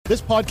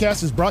This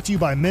podcast is brought to you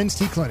by Men's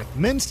T Clinic.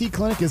 Men's T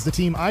Clinic is the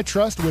team I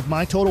trust with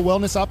my total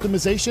wellness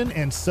optimization,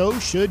 and so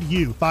should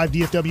you. 5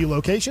 DFW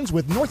locations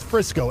with North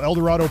Frisco,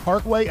 Eldorado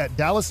Parkway at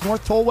Dallas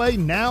North Tollway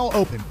now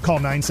open. Call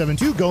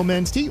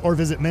 972-GO-MEN'S-T or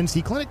visit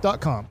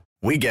mensteclinic.com.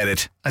 We get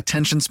it.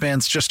 Attention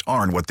spans just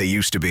aren't what they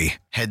used to be.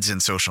 Heads in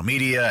social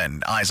media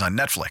and eyes on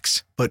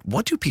Netflix. But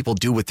what do people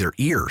do with their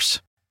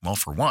ears? Well,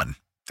 for one,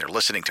 they're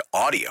listening to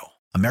audio.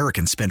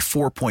 Americans spend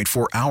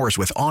 4.4 hours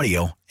with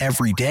audio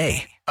every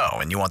day. Oh,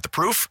 and you want the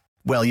proof?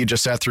 Well, you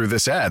just sat through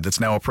this ad that's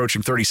now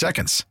approaching 30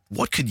 seconds.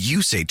 What could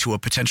you say to a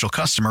potential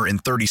customer in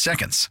 30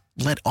 seconds?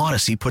 Let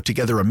Odyssey put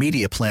together a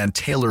media plan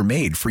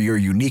tailor-made for your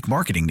unique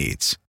marketing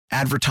needs.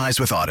 Advertise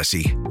with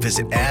Odyssey.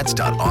 Visit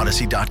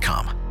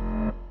ads.odyssey.com.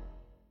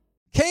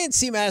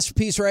 K&C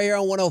Masterpiece right here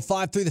on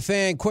 105 through the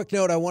Fan. Quick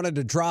note, I wanted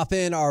to drop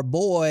in our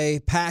boy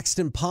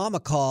Paxton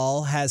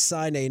Pomykal has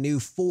signed a new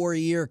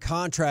 4-year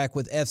contract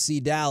with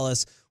FC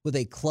Dallas with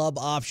a club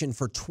option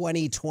for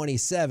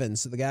 2027.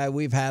 So the guy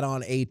we've had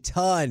on a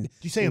ton. Did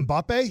you say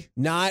Mbappe?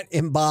 Not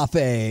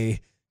Mbappe.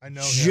 I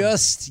know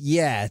just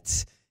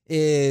yet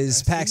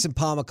is Messi? Paxton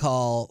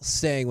Pomykal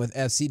staying with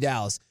FC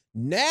Dallas.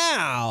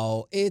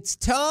 Now it's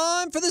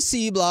time for the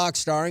C Block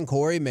starring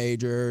Corey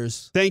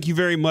Majors. Thank you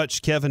very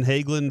much, Kevin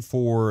Hagelin,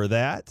 for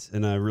that,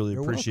 and I really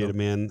You're appreciate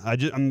welcome. it,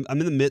 man. I'm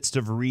in the midst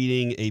of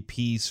reading a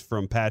piece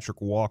from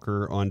Patrick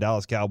Walker on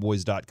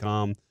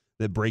DallasCowboys.com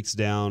that breaks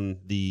down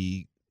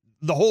the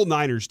whole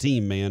Niners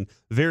team, man.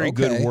 Very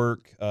good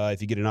work.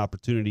 If you get an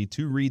opportunity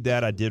to read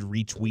that, I did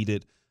retweet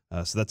it,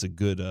 so that's a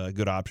good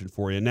option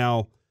for you.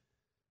 Now,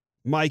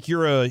 Mike,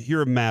 you're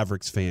a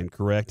Mavericks fan,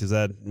 correct? Is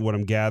that what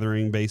I'm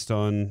gathering based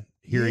on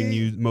hearing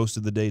you most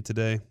of the day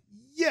today?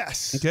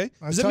 Yes. Okay.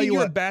 Does that mean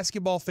you're a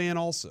basketball fan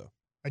also?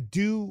 I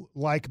do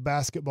like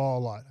basketball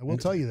a lot. I will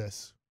tell you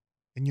this.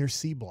 In your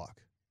C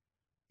block,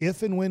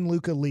 if and when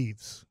Luka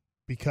leaves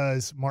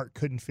because Mark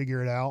couldn't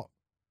figure it out,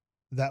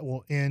 that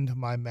will end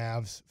my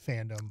Mavs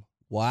fandom.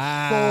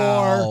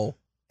 Wow.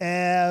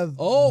 Forever.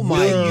 Oh,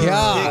 my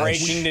God.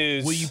 Breaking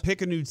news. Will you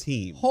pick a new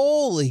team?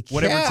 Holy cow.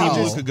 Whatever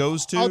team Luka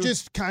goes to? I'll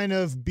just kind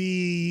of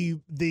be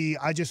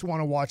I just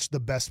want to watch the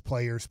best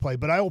players play.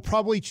 But I will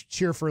probably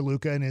cheer for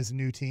Luka and his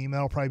new team.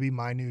 That'll probably be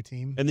my new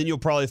team. And then you'll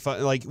probably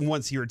find, like,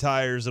 once he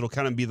retires, it'll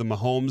kind of be the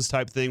Mahomes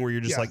type thing where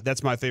you're just like,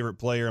 that's my favorite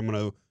player. I'm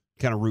going to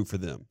kind of root for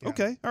them. Yeah.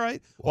 Okay. All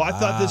right. Well, I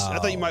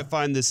thought you might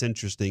find this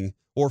interesting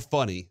or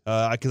funny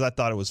because I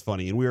thought it was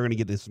funny. And we were going to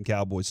get to some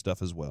Cowboys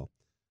stuff as well.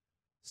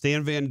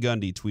 Stan Van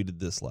Gundy tweeted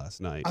this last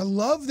night. I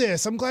love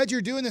this. I'm glad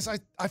you're doing this.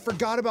 I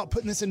forgot about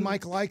putting this in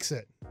Mike Likes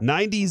It.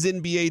 90s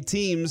NBA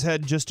teams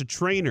had just a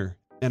trainer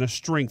and a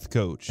strength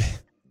coach.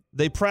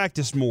 They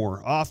practiced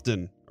more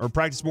often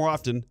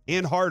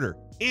and harder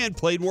and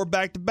played more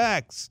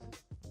back-to-backs.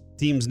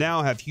 Teams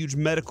now have huge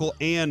medical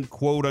and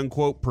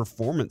quote-unquote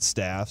performance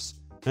staffs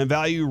and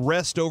value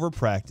rest over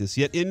practice,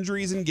 yet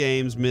injuries and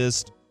games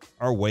missed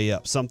are way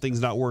up. Something's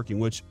not working,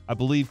 which I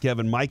believe,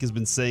 Kevin, Mike has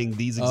been saying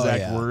these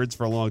exact words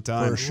for a long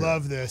time. I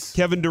love this.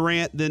 Kevin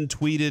Durant then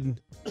tweeted,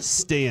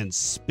 "Stan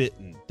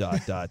spittin', ...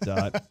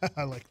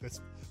 I like this.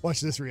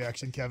 Watch this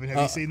reaction, Kevin.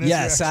 Have you seen this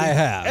Yes, reaction? I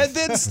have. And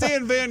then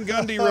Stan Van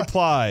Gundy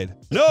replied,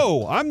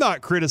 "No, I'm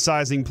not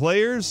criticizing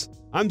players.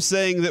 I'm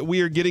saying that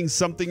we are getting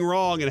something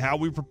wrong in how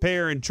we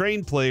prepare and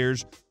train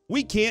players.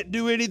 We can't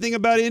do anything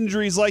about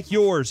injuries like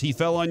yours. He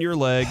fell on your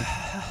leg.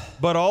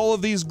 But all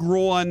of these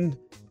groin,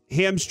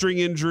 hamstring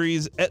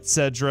injuries,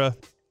 etc.,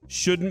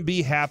 shouldn't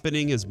be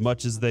happening as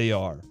much as they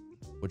are,"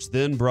 which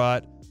then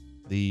brought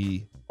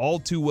the all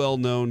too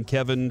well-known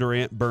Kevin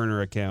Durant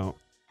burner account.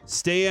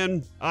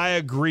 "Stan, I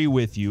agree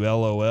with you,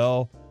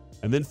 LOL."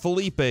 And then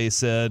Felipe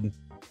said,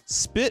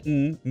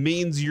 "Spittin'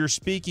 means you're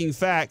speaking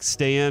facts,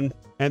 Stan."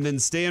 And then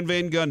Stan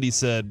Van Gundy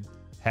said,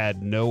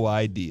 "Had no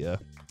idea."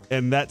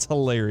 And that's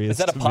hilarious.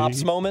 Is that a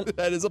Pops moment?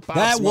 That is a Pops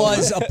That moment.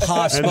 was a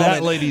Pops And moment.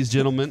 that, ladies and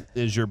gentlemen,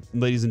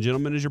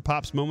 is your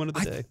Pops moment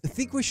of the day. I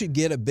think we should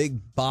get a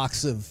big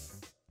box of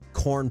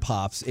corn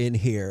pops in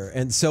here.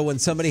 And so when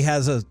somebody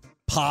has a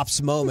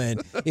Pops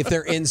moment, if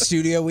they're in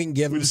studio, we can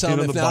give them just some. give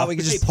them If the not, box. we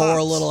can Hey, just pour a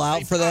Pops. little out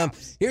Hey, for them.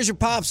 Pops. Here's your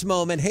Pops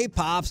moment. Hey,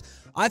 Pops.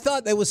 I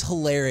thought that was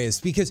hilarious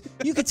because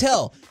you could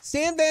tell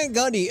Stan Van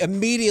Gundy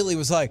immediately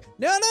was like,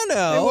 no. Hey,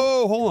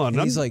 whoa, hold on.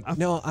 And he's like,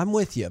 no, I'm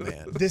with you,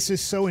 man. This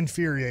is so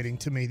infuriating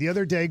to me. The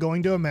other day,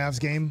 going to a Mavs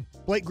game,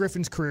 Blake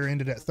Griffin's career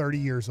ended at 30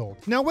 years old.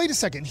 Now, wait a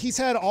second. He's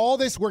had all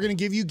this. We're going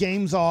to give you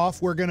games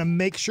off. We're going to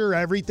make sure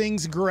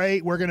everything's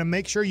great. We're going to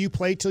make sure you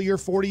play till you're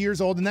 40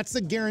 years old. And that's the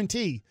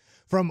guarantee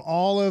from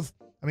all of,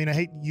 I mean, I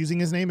hate using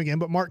his name again,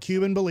 but Mark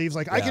Cuban believes,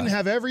 like, I can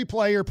have every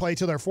player play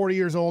till they're 40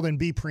 years old and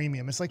be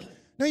premium. It's like,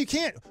 no, you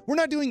can't. We're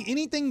not doing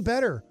anything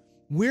better.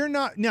 We're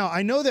not. Now,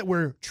 I know that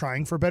we're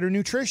trying for better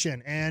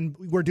nutrition and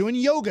we're doing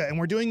yoga and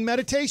we're doing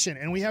meditation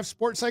and we have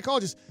sports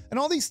psychologists and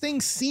all these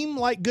things seem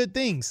like good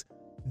things.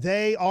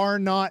 They are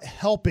not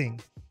helping.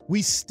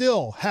 We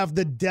still have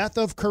the death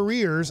of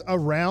careers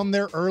around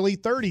their early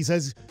 30s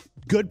as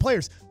good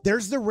players.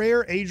 There's the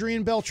rare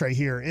Adrian Beltre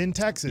here in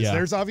Texas. Yeah.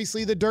 There's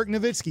obviously the Dirk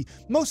Nowitzki.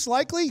 Most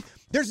likely,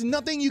 there's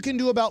nothing you can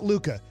do about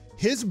Luka.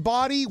 his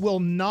body will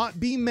not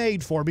be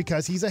made for,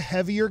 because he's a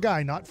heavier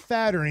guy, not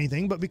fat or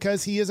anything, but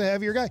because he is a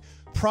heavier guy.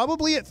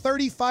 Probably at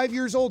 35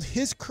 years old,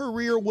 his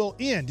career will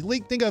end.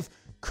 Think of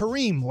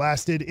Kareem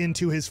lasted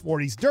into his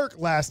 40s. Dirk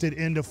lasted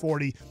into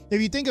 40.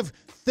 If you think of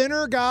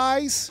thinner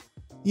guys,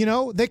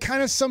 they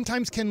kind of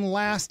sometimes can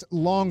last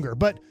longer.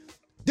 But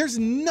there's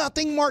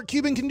nothing Mark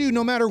Cuban can do,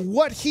 no matter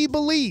what he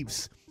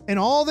believes, and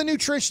all the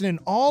nutrition and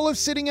all of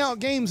sitting out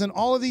games and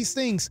all of these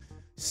things.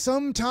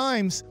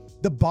 Sometimes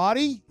the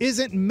body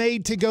isn't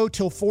made to go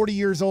till 40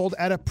 years old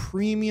at a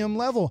premium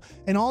level.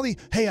 And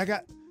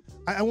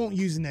I won't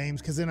use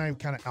names because then I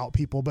kind of out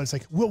people, but it's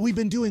like, well, we've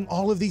been doing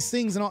all of these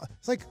things and all.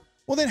 It's like,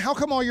 well, then how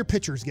come all your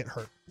pitchers get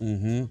hurt?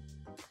 Mm-hmm.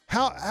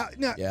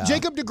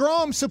 Jacob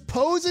deGrom,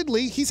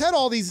 supposedly, he's had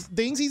all these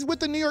things. He's with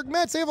the New York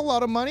Mets. They have a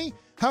lot of money.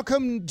 How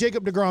come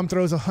Jacob deGrom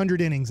throws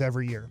 100 innings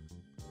every year?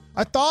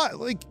 I thought,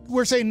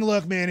 we're saying,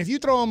 look, man, if you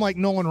throw him like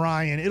Nolan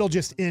Ryan, it'll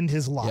just end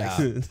his life.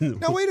 Yeah.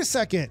 Now, wait a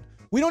second.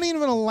 We don't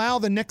even allow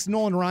the next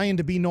Nolan Ryan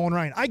to be Nolan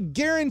Ryan. I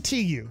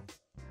guarantee you.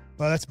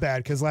 Well, that's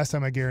bad, because last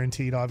time I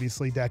guaranteed,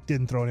 obviously, Dak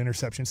didn't throw an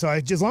interception. So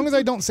as long as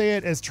I don't say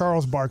it as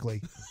Charles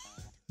Barkley,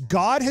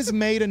 God has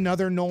made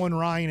another Nolan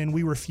Ryan, and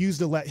we refuse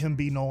to let him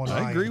be Nolan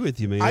Ryan. I agree with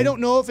you, man. I don't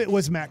know if it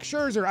was Max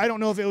Scherzer. I don't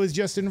know if it was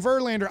Justin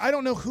Verlander. I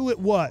don't know who it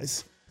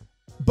was.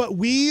 But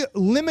we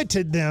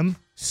limited them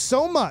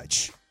so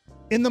much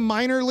in the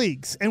minor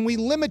leagues, and we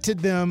limited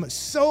them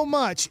so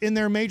much in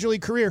their major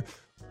league career.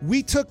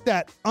 We took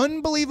that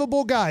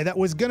unbelievable guy that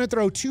was going to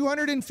throw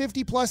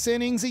 250-plus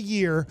innings a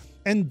year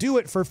and do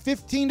it for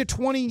 15 to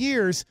 20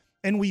 years,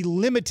 and we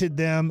limited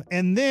them,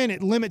 and then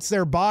it limits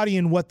their body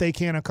and what they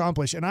can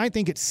accomplish. And I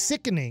think it's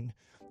sickening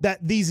that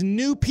these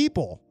new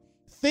people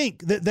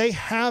think that they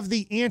have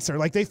the answer,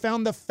 like they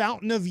found the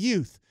fountain of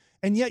youth,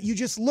 and yet you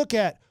just look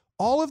at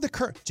all of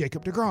the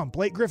Jacob deGrom,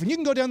 Blake Griffin. You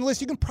can go down the list.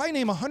 You can probably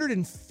name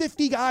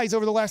 150 guys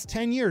over the last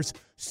 10 years.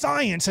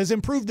 Science has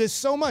improved this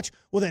so much.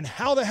 Well, then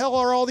how the hell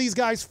are all these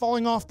guys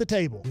falling off the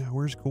table? Yeah,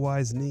 where's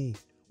Kawhi's knee?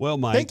 Well,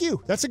 Mike. Thank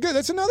you. That's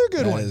another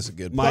good one. That is a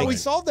good point. But we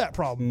solved that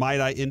problem.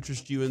 Might I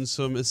interest you in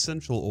some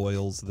essential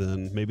oils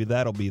then? Maybe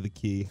that'll be the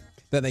key.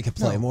 Then they could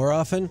play more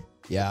often?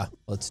 Yeah,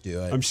 let's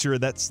do it. I'm sure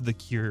that's the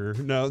cure.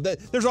 No,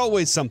 there's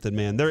always something,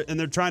 man.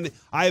 They're trying to.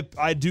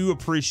 I do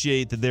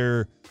appreciate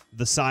that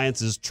the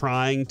science is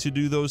trying to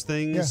do those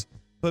things. Yeah.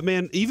 But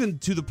man, even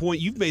to the point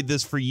you've made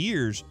this for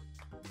years,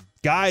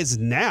 guys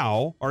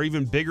now are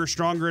even bigger,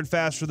 stronger, and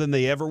faster than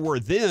they ever were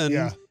then.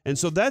 Yeah. And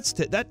so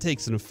that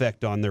takes an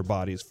effect on their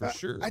bodies for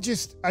sure.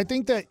 I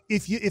think that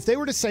if they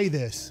were to say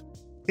this,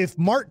 if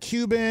Mark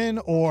Cuban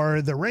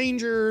or the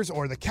Rangers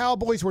or the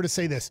Cowboys were to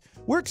say this,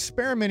 we're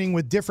experimenting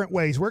with different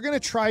ways. We're going to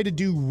try to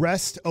do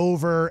rest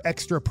over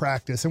extra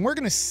practice, and we're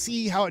going to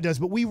see how it does.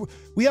 But we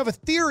have a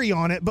theory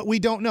on it, but we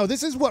don't know.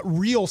 This is what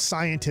real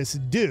scientists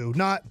do.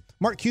 Not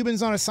Mark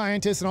Cuban's not a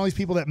scientist, and all these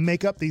people that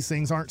make up these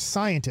things aren't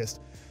scientists.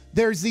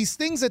 There's these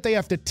things that they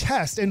have to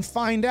test and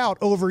find out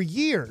over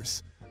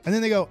years. And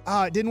then they go,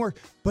 it didn't work.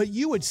 But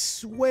you would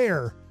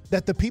swear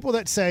that the people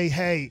that say,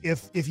 hey,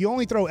 if you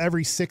only throw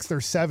every 6th or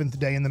 7th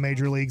day in the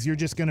major leagues, you're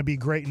just going to be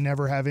great and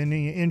never have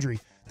any injury.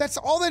 That's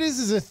all that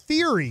is a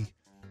theory.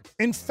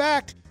 In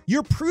fact,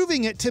 you're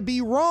proving it to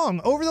be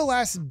wrong. Over the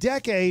last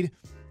decade,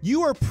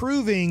 you are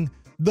proving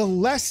the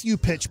less you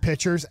pitch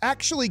pitchers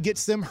actually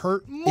gets them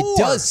hurt more. It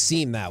does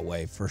seem that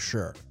way for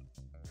sure.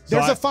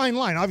 There's a fine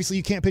line. Obviously,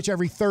 you can't pitch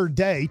every third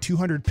day,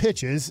 200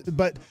 pitches,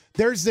 but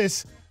there's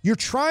this, you're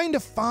trying to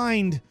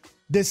find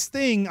this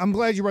thing. I'm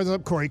glad you brought this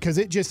up, Corey, because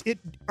it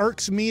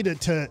irks me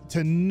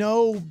to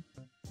know,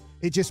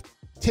 it just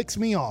ticks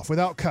me off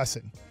without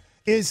cussing,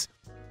 is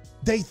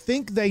they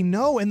think they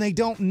know and they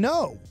don't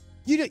know.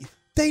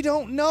 They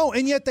don't know,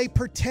 and yet they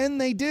pretend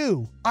they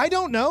do. I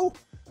don't know.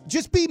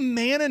 Just be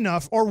man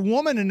enough or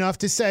woman enough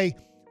to say,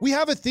 we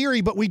have a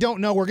theory, but we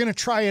don't know. We're going to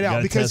try it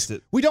out because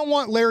we don't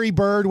want Larry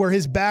Bird where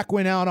his back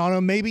went out on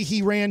him. Maybe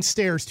he ran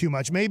stairs too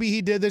much. Maybe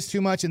he did this too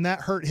much, and that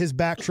hurt his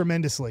back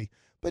tremendously.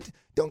 But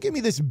don't give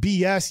me this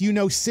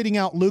BS. Sitting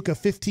out Luka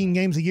 15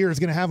 games a year is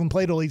going to have him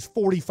play till he's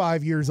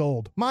 45 years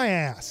old. My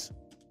ass.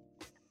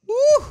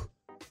 Woo!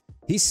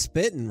 He's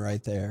spitting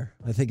right there,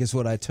 I think is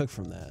what I took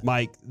from that.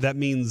 Mike, that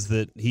means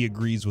that he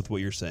agrees with what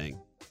you're saying.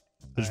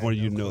 I just wanted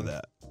you to know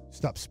that.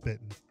 Stop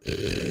spitting.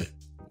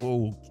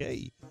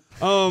 Okay.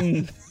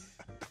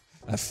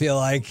 I feel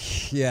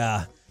like,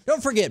 yeah.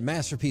 Don't forget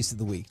Masterpiece of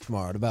the Week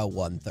tomorrow at about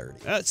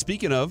 1:30.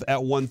 Speaking of, at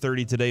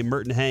 1:30 today,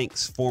 Merton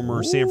Hanks,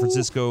 former San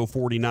Francisco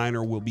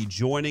 49er, will be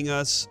joining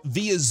us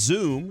via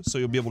Zoom, so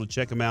you'll be able to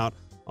check him out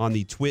on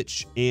the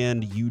Twitch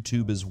and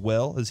YouTube as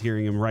well as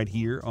hearing him right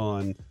here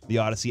on the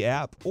Odyssey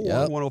app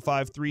or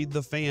 105.3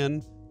 The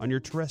Fan on your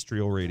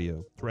terrestrial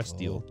radio.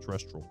 Terrestrial,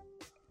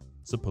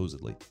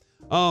 supposedly.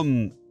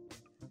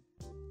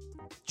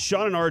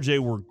 Sean and RJ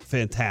were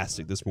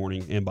fantastic this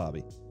morning, and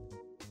Bobby.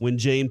 When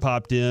Jane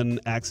popped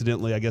in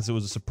accidentally, I guess it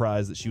was a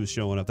surprise that she was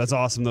showing up. That's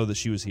awesome, though, that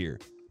she was here.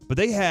 But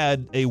they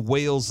had a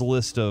whales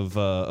list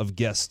of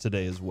guests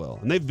today as well,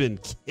 and they've been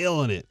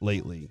killing it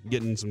lately,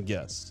 getting some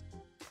guests.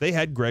 They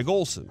had Greg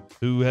Olsen,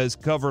 who has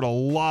covered a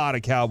lot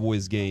of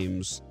Cowboys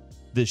games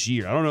this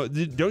year. I don't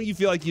know. Don't you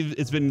feel like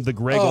it's been the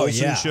Greg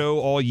Olsen show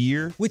all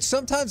year? Which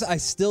sometimes I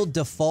still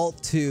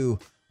default to,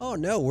 oh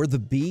no, we're the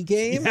B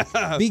game?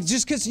 Yeah.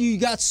 Just because you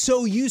got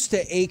so used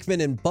to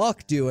Aikman and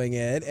Buck doing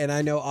it, and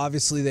I know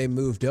obviously they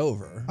moved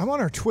over. I'm on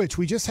our Twitch.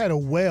 We just had a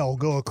whale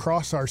go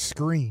across our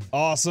screen.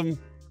 Awesome.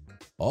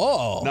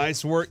 Oh.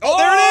 Nice work. Oh,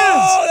 there it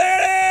is! Oh, there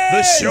it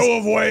is! The show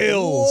of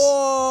whales.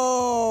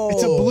 Whoa.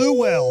 It's a blue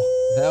whale.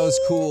 That was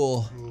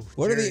cool.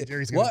 What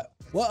Jerry's are gonna-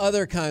 what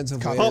other kinds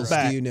of whales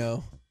Humpback. do you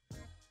know?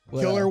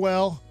 Killer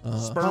whale,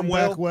 Sperm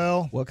humpback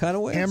whale, What kind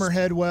of whales?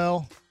 hammerhead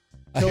whale,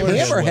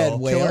 Hammerhead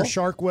whale. killer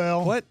shark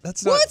whale, What?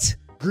 That's not. What?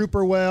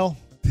 grouper whale,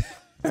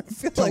 I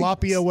feel like-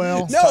 tilapia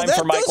whale, No, Time that,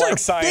 for Mike those are Like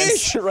Science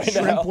fish. right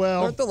shrimp now.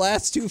 whale, Aren't the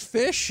last two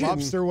fish?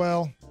 lobster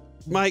whale.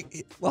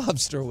 Mike,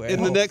 Lobster whale.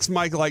 in the next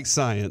Mike Like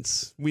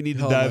Science, we need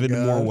to Oh dive my into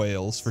God. more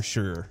whales for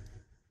sure.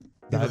 You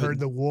ever Dive in. heard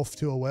the wolf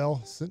to a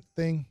whale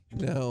thing?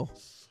 No.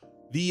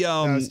 The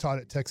I was taught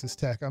at Texas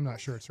Tech. I'm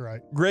not sure it's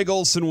right. Greg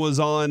Olsen was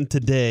on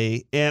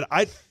today, and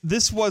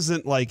this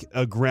wasn't like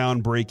a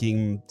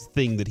groundbreaking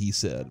thing that he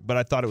said, but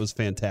I thought it was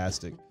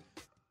fantastic.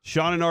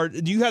 Sean and Art,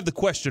 do you have the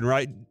question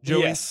right,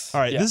 Joey? Yes.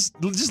 All right, Yeah. just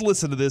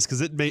listen to this because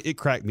it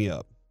cracked me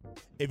up.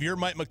 If you're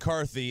Mike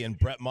McCarthy and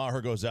Brett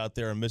Maher goes out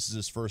there and misses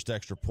his first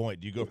extra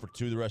point, do you go for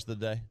 2 the rest of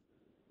the day?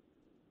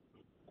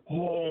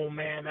 Oh,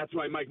 man, that's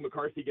why Mike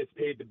McCarthy gets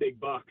paid the big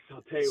bucks.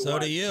 I'll tell you So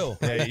what. do you.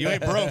 Hey, you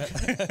ain't broke.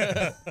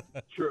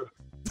 True.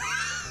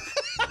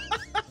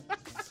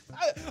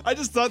 I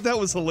just thought that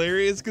was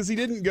hilarious because he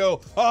didn't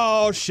go,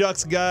 oh,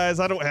 shucks, guys,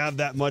 I don't have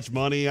that much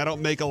money. I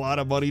don't make a lot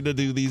of money to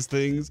do these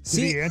things. Did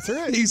he answer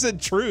it? He said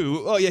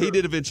true. Oh, yeah, he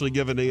did eventually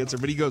give an answer,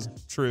 but he goes,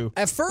 true.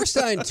 At first,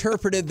 I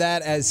interpreted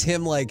that as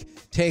him like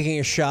taking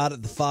a shot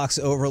at the Fox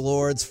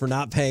overlords for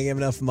not paying him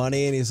enough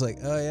money, and he's like,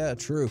 "Oh yeah,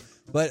 true."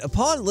 But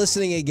upon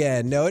listening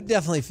again, no, it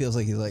definitely feels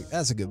like he's like,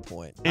 "That's a good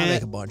point. I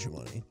make a bunch of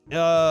money."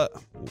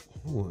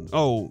 Hold on.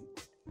 Oh,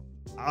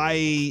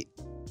 I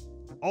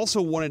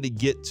also wanted to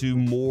get to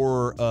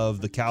more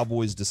of the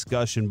Cowboys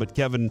discussion, but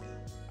Kevin,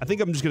 I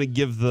think I'm just going to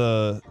give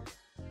the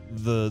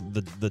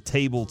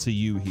table to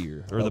you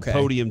here, or the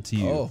podium to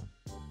you. Oh.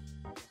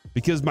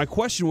 Because my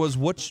question was,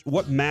 what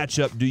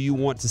matchup do you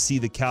want to see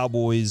the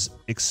Cowboys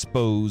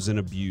expose and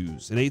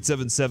abuse? And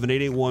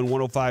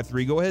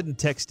 877-881-1053. Go ahead and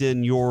text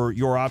in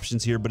your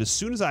options here. But as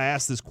soon as I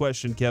asked this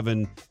question,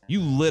 Kevin, you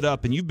lit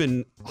up, and you've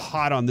been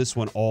hot on this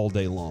one all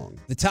day long.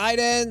 The tight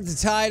end, the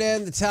tight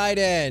end, the tight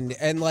end.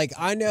 And like,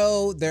 I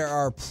know there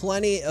are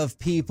plenty of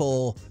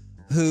people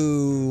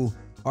who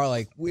are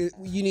like,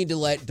 you need to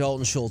let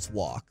Dalton Schultz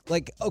walk.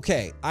 Like,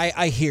 okay,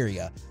 I hear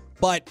you.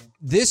 But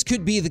this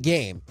could be the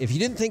game. If you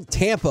didn't think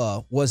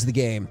Tampa was the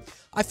game,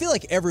 I feel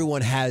like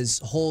everyone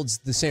holds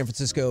the San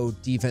Francisco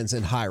defense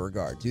in high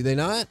regard. Do they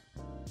not?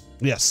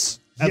 Yes,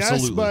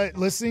 absolutely. Yes, but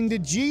listening to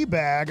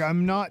G-Bag,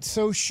 I'm not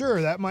so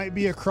sure. That might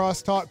be a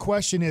crosstalk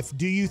question.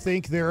 Do you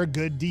think they're a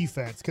good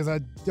defense? Because I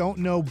don't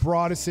know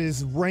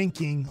Broadus's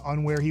ranking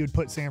on where he would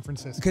put San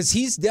Francisco. Because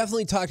he's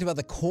definitely talked about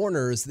the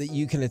corners that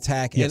you can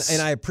attack, Yes.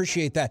 and I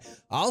appreciate that.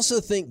 I also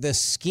think the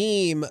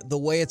scheme, the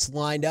way it's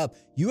lined up,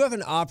 you have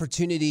an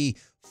opportunity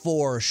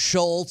for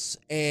Schultz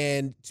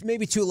and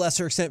maybe to a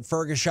lesser extent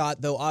Ferguson,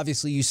 though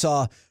obviously you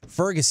saw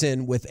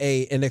Ferguson with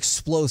an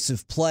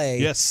explosive play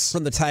Yes.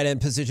 from the tight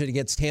end position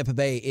against Tampa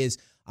Bay.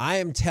 I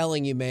am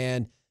telling you,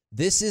 man,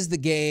 this is the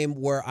game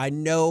where I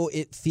know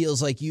it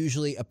feels like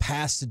usually a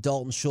pass to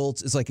Dalton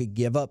Schultz is like a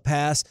give-up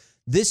pass.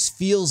 This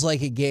feels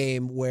like a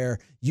game where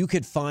you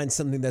could find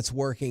something that's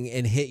working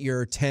and hit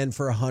your 10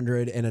 for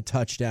 100 and a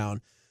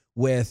touchdown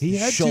with He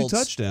had Schultz. 2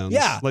 touchdowns.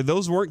 Yeah. Like,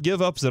 those weren't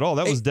give-ups at all.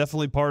 That was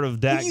definitely part of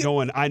Dak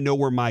going, I know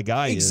where my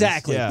guy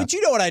Exactly. is. Yeah. But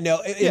you know what I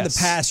know. In Yes. the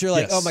past, you're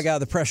like, Yes. oh my God,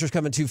 the pressure's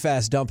coming too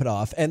fast, dump it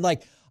off. And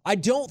like, I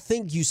don't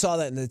think you saw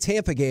that in the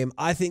Tampa game.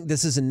 I think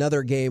this is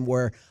another game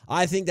where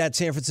I think that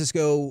San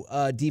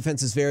Francisco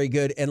defense is very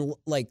good. And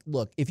like,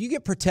 look, if you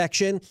get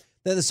protection,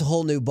 then it's a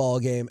whole new ball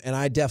game. And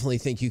I definitely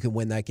think you can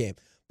win that game.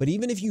 But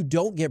even if you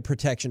don't get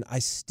protection, I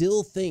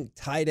still think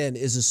tight end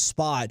is a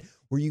spot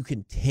where you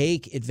can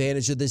take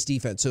advantage of this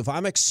defense. So if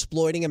I'm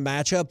exploiting a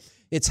matchup,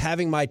 it's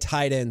having my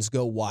tight ends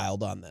go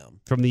wild on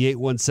them. From the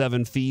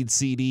 817 feed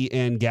CD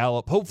and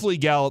Gallup. Hopefully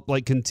Gallup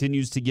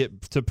continues to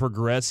get to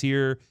progress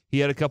here. He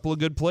had a couple of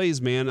good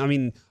plays, man. I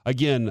mean,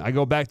 again, I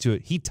go back to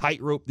it. He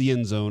tight-roped the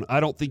end zone. I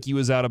don't think he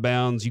was out of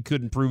bounds. You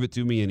couldn't prove it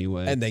to me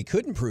anyway. And they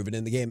couldn't prove it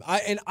in the game.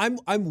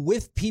 I'm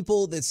with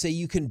people that say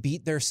you can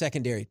beat their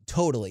secondary.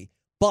 Totally.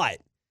 But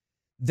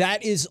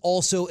that is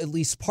also at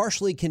least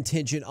partially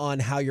contingent on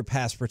how your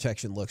pass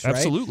protection looks, right?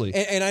 Absolutely.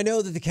 And I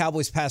know that the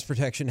Cowboys' pass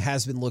protection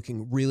has been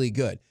looking really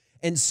good.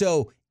 And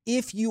so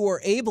if you are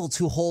able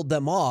to hold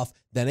them off,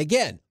 then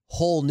again,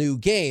 whole new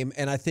game.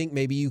 And I think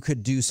maybe you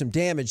could do some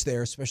damage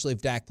there, especially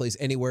if Dak plays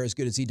anywhere as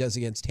good as he does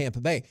against Tampa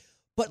Bay.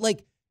 But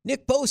like,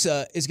 Nick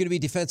Bosa is going to be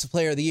Defensive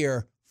Player of the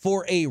Year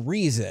for a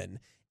reason.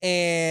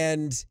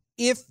 And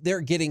if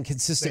they're getting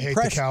consistent They hate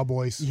pressure, the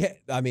Cowboys. yeah,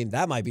 I mean,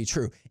 that might be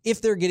true.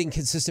 If they're getting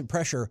consistent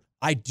pressure,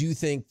 I do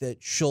think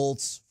that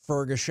Schultz,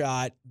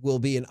 Fergashot will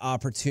be an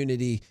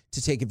opportunity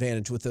to take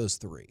advantage with those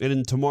three. And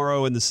then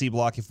tomorrow in the C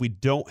block, if we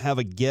don't have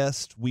a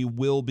guest, we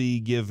will be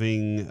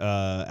giving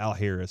Al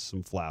Harris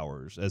some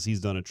flowers, as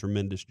he's done a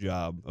tremendous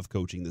job of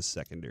coaching this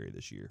secondary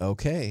this year.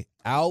 Okay.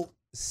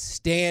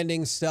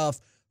 Outstanding stuff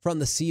from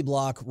the C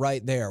block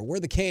right there. We're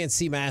the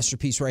KNC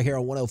Masterpiece right here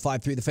on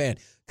 105.3 The Fan.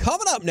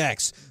 Coming up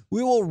next,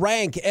 we will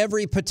rank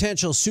every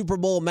potential Super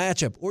Bowl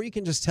matchup, or you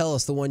can just tell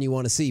us the one you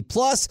want to see.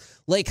 Plus,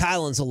 Lake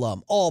Highlands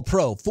alum,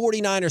 All-Pro,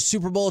 49ers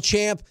Super Bowl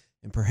champ,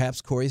 and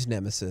perhaps Corey's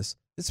nemesis.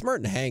 It's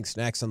Merton Hanks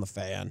next on The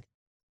Fan.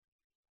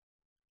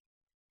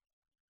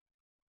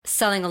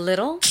 Selling a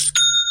little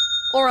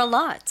or a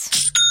lot?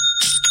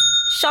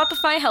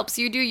 Shopify helps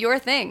you do your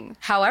thing,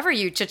 however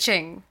you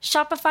cha-ching.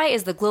 Shopify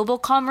is the global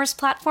commerce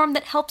platform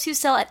that helps you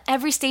sell at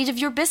every stage of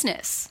your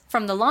business.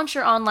 From the launch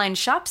your online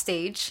shop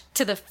stage,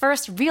 to the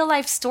first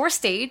real-life store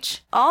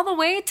stage, all the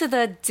way to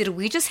the did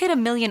we just hit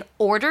 1 million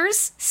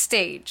orders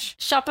stage.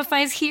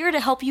 Shopify's here to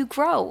help you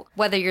grow.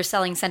 Whether you're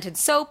selling scented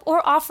soap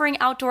or offering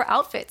outdoor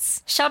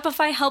outfits,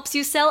 Shopify helps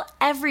you sell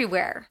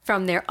everywhere.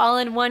 From their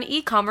all-in-one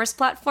e-commerce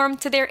platform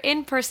to their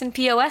in-person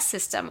POS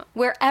system,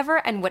 wherever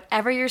and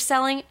whatever you're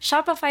selling,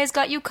 Shopify's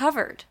got you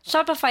covered.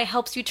 Shopify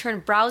helps you turn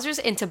browsers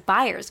into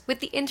buyers with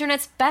the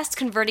internet's best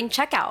converting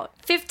checkout.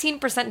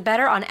 15%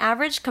 better on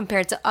average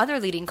compared to other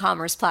leading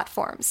commerce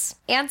platforms.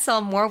 And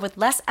sell more with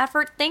less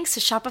effort thanks to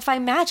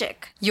Shopify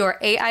Magic, your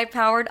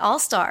AI-powered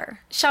all-star.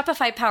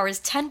 Shopify powers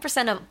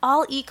 10% of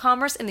all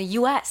e-commerce in the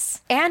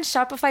U.S. And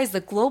Shopify is the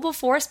global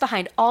force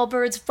behind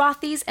Allbirds,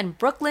 Rothy's, and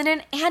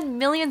Brooklinen, and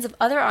millions of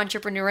other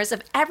entrepreneurs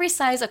of every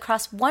size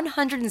across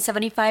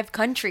 175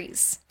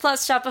 countries.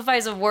 Plus,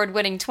 Shopify's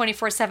award-winning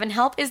 24/7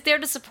 help is there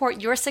to support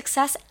your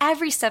success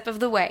every step of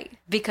the way.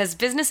 Because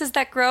businesses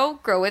that grow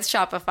with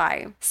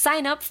Shopify.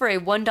 Sign up for a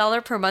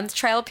 $1 per month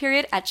trial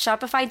period at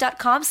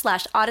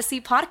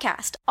shopify.com/Odyssey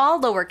Podcast, all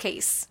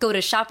lowercase. Go to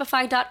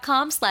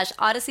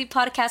shopify.com/Odyssey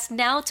Podcast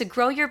now to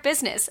grow your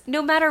business,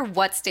 no matter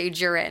what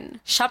stage you're in.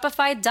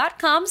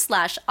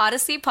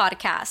 Shopify.com/Odyssey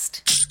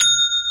Podcast.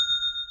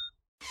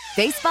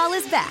 Baseball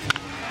is back,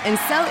 and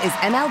so is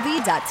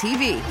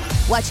MLB.tv.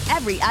 Watch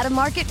every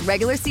out-of-market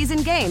regular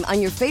season game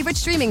on your favorite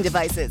streaming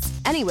devices,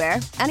 anywhere,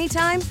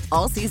 anytime,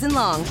 all season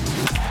long.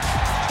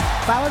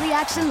 Follow the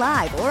action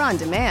live or on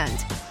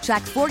demand.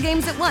 Track 4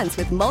 games at once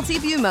with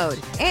multi-view mode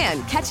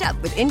and catch up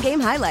with in-game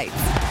highlights.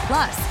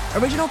 Plus,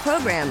 original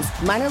programs,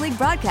 minor league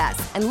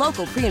broadcasts, and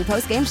local pre- and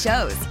post-game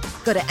shows.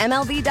 Go to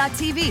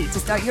MLB.tv to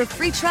start your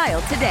free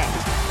trial today.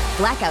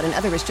 Blackout and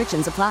other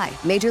restrictions apply.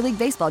 Major League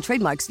Baseball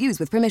trademarks used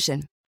with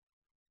permission.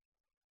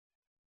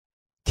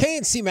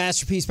 KNC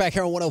Masterpiece back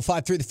here on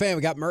 105.3 The Fan.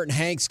 We got Merton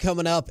Hanks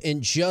coming up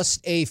in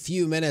just a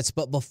few minutes.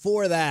 But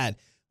before that,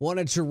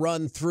 wanted to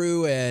run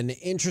through an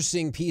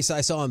interesting piece I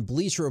saw on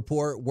Bleacher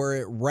Report where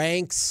it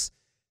ranks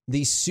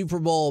the Super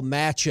Bowl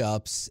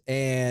matchups.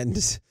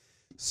 And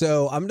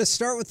so I'm going to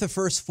start with the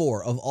first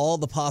 4 of all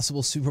the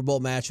possible Super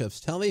Bowl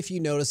matchups. Tell me if you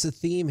notice a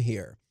theme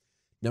here.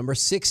 Number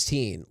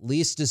 16,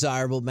 least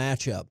desirable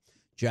matchup,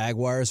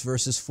 Jaguars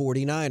versus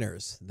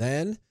 49ers.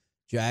 Then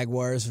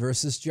Jaguars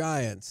versus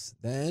Giants.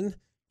 Then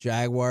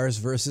Jaguars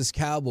versus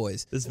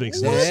Cowboys. This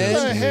makes no What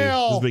sense. the to me.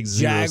 hell? This makes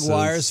zero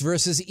Jaguars sense.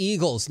 versus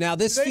Eagles. Now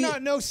this Do they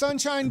not know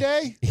Sunshine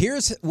Day?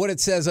 here's what it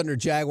says under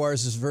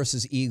Jaguars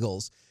versus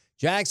Eagles.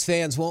 Jags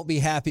fans won't be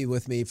happy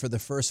with me for the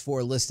first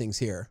 4 listings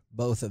here.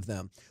 Both of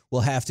them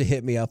will have to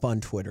hit me up on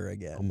Twitter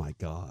again. Oh my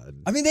God.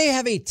 I mean, they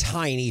have a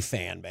tiny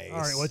fan base. All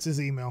right, what's his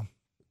email?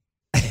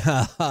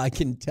 I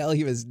can tell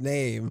you his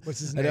name. What's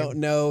his I name? don't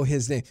know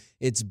his name.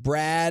 It's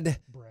Brad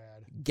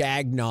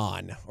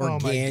Gagnon or Oh my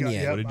God, Gagnon.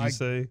 yep, What did you I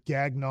say?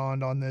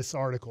 Gagnoned on this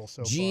article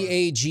so far.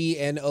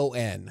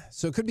 Gagnon.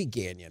 So it could be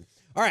Gagnon.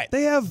 All right.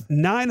 They have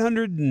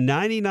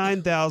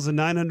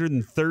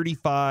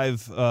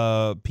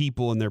 999,935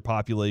 people in their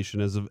population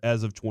as of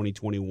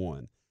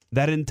 2021.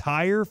 That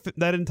entire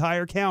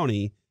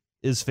county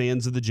is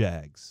fans of the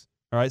Jags.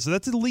 All right, so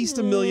that's at least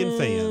 1 million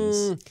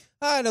fans.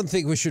 I don't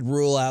think we should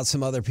rule out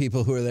some other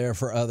people who are there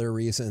for other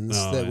reasons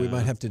that we yeah.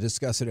 might have to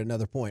discuss at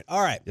another point.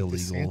 All right.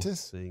 Illegal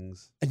DeSantis?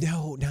 things.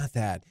 No, not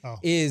that. Oh.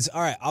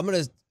 All right. I'm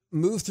going to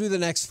move through the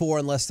next 4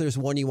 unless there's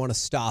one you want to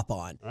stop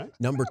on. All right.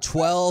 Number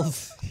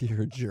 12,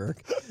 you're a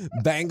jerk.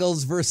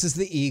 Bengals versus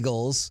the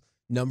Eagles.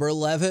 Number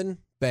 11,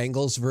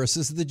 Bengals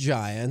versus the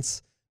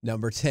Giants.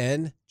 Number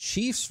 10,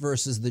 Chiefs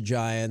versus the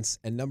Giants.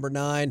 And number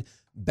 9,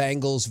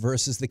 Bengals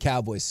versus the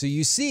Cowboys. So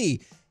you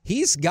see,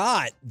 he's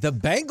got the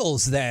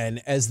Bengals then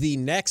as the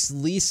next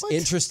least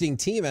interesting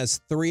team,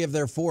 as 3 of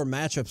their 4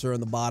 matchups are in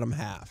the bottom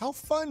half. How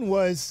fun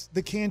was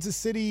the Kansas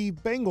City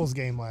Bengals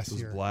game last It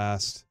was year? a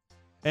blast.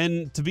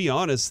 And to be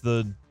honest,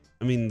 the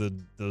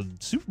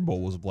Super Bowl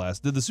was a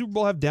blast. Did the Super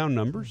Bowl have down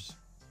numbers?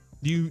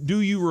 Do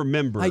you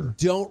remember? I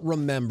don't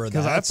remember that.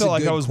 Because I That's felt a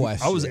like good I was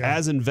question.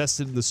 as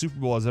invested in the Super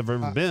Bowl as I've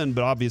ever been,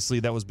 but obviously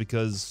that was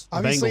because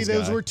Obviously, Bengals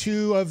those guy. were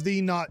 2 of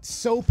the not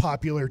so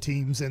popular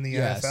teams in the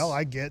Yes. NFL.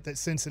 I get that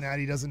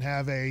Cincinnati doesn't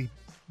have a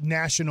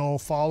national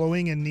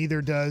following, and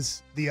neither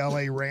does the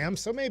LA Rams.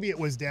 So maybe it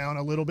was down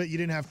a little bit. You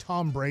didn't have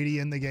Tom Brady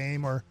in the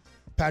game or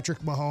Patrick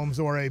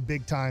Mahomes or a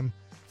big-time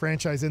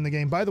franchise in the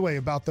game. By the way,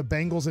 about the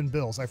Bengals and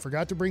Bills, I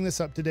forgot to bring this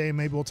up today, and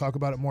maybe we'll talk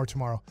about it more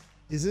tomorrow.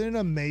 Isn't it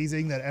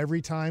amazing that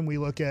every time we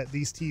look at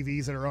these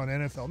TVs that are on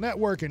NFL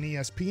Network and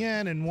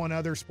ESPN and one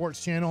other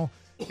sports channel,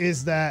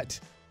 is that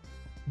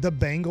the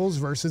Bengals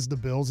versus the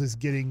Bills is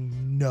getting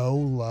no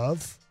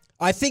love?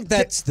 I think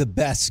that's the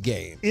best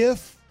game.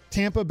 If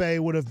Tampa Bay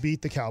would have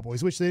beat the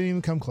Cowboys, which they didn't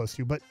even come close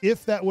to, but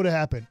if that would have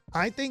happened,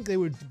 I think they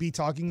would be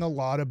talking a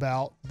lot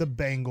about the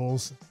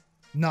Bengals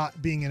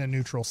not being in a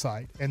neutral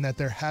site and that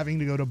they're having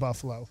to go to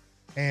Buffalo.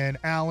 And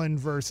Allen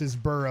versus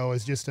Burrow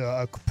is just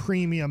a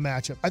premium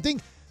matchup. I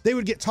think they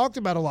would get talked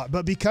about a lot,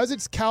 but because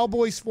it's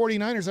Cowboys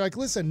 49ers, they're like,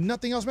 listen,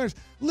 nothing else matters.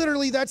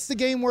 Literally, that's the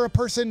game where a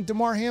person,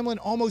 Damar Hamlin,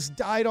 almost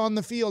died on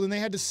the field, and they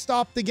had to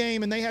stop the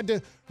game, and they had to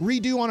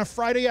redo on a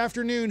Friday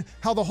afternoon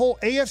how the whole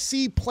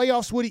AFC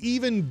playoffs would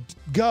even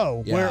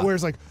go. Yeah. Where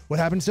it's like, what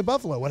happens to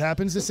Buffalo? What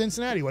happens to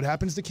Cincinnati? What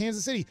happens to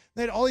Kansas City?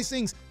 They had all these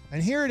things,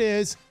 and here it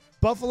is,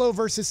 Buffalo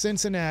versus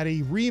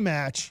Cincinnati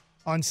rematch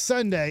on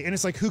Sunday, and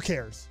it's like, who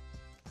cares?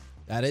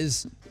 That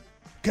is...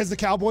 Because the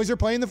Cowboys are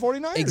playing the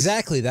 49ers.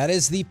 Exactly. That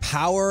is the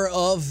power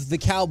of the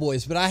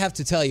Cowboys. But I have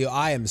to tell you,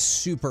 I am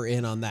super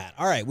in on that.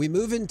 All right, we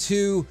move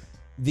into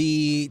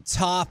the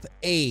top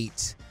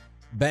 8.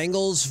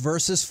 Bengals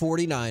versus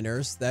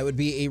 49ers. That would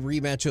be a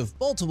rematch of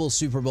multiple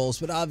Super Bowls,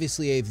 but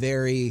obviously a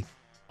very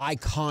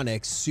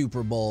iconic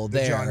Super Bowl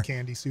there. The John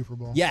Candy Super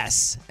Bowl.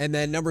 Yes. And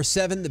then number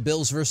 7, the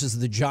Bills versus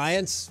the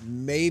Giants.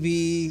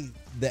 Maybe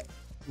the,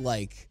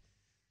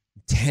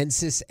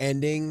 tensest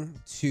ending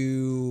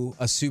to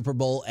a Super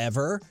Bowl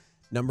ever.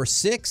 Number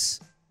 6,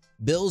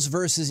 Bills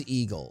versus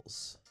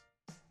Eagles.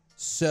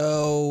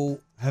 So...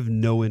 I have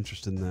no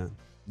interest in that.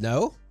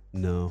 No?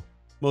 No.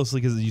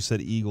 Mostly because you said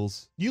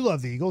Eagles. You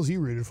love the Eagles. You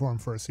rooted for them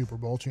for a Super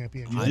Bowl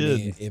championship. I did.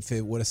 mean, if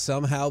it would have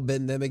somehow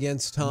been them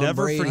against Tom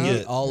Never Brady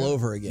forget. all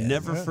over again.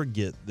 Never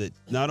forget that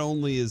not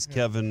only is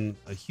Kevin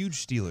a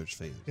huge Steelers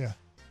fan,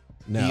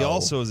 No. he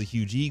also is a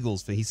huge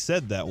Eagles fan. He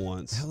said that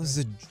once. That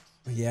was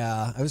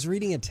I was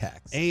reading a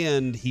text.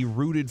 And he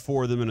rooted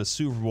for them in a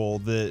Super Bowl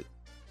that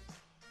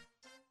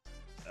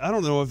I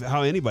don't know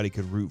how anybody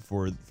could root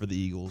for the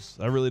Eagles.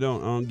 I really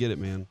don't. I don't get it,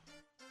 man.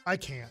 I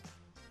can't.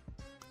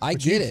 I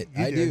But get you- it.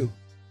 you I did. do.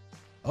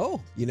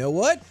 Oh, you know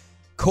what?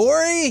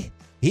 Corey,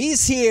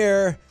 he's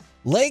here.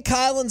 Lake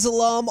Highlands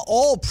alum,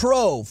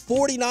 all-pro,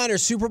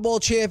 49ers Super Bowl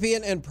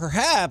champion, and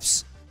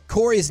perhaps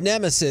Corey's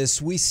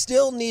nemesis. We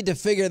still need to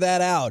figure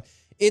that out.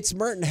 It's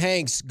Merton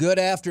Hanks. Good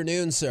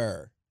afternoon,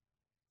 sir.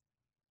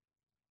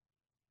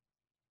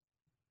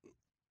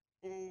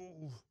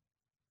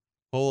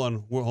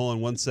 Hold on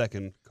 1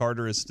 second.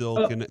 Carter is still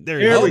there.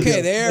 You There go. we Okay,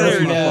 go. there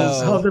we my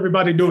fault. go. How's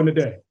everybody doing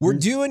today? We're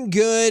doing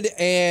good,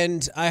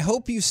 and I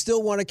hope you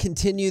still want to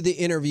continue the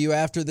interview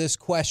after this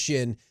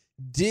question.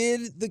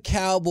 Did the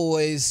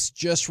Cowboys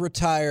just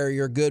retire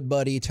your good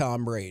buddy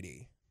Tom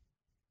Brady?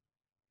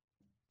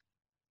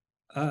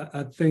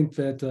 I think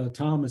that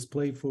Tom has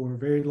played for a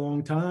very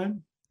long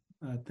time.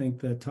 I think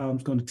that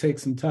Tom's going to take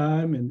some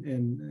time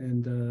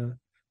and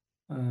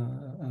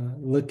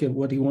look at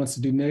what he wants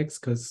to do next,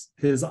 because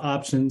his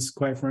options,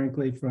 quite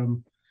frankly,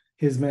 from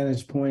his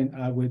vantage point,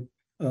 I would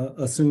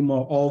assume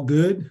are all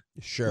good.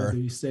 Sure. Whether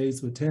he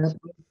stays with Tampa,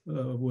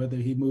 whether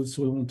he moves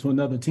to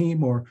another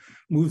team or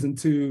moves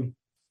into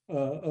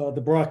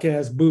the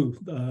broadcast booth,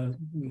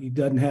 he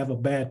doesn't have a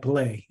bad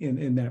play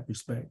in that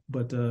respect.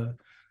 But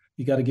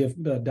you got to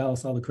give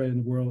Dallas all the credit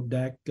in the world.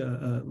 Dak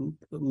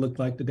looked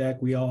like the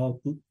Dak we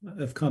all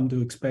have come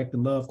to expect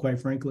and love, quite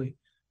frankly.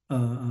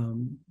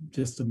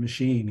 Just a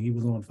machine. He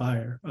was on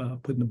fire,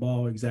 putting the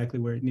ball exactly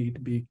where it needed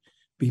to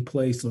be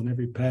placed on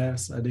every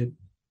pass.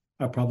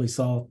 I probably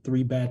saw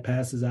 3 bad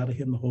passes out of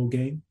him the whole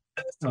game.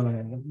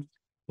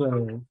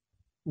 So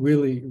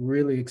really,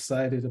 really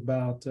excited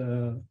about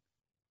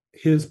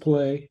his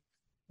play.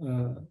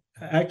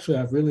 Actually,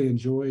 I've really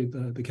enjoyed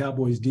the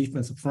Cowboys'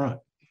 defensive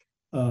front,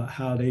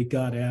 how they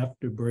got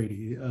after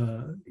Brady.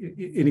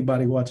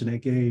 Anybody watching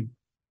that game,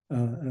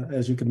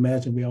 as you can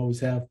imagine, we always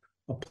have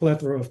a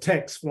plethora of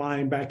texts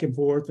flying back and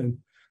forth and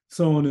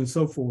so on and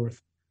so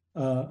forth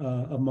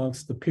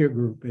amongst the peer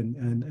group.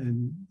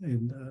 And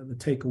the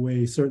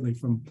takeaway, certainly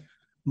from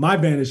my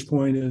vantage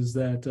point, is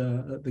that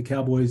the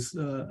Cowboys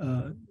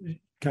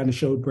kind of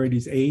showed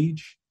Brady's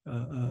age,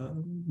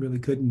 really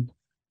couldn't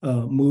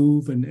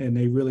move, and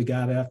they really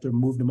got after,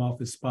 moved him off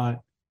his spot,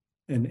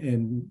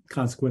 and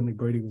consequently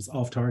Brady was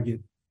off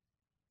target,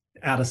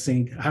 out of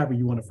sync, however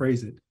you want to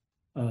phrase it.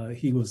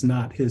 He was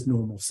not his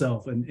normal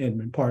self, and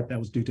in part that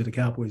was due to the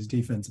Cowboys'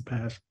 defensive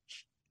pass.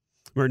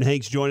 Merton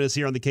Hanks joined us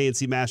here on the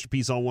KNC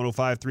Masterpiece on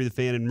 105.3 The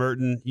Fan. And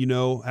Merton, you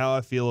know how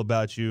I feel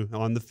about you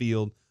on the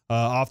field.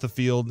 Off the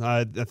field,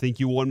 I think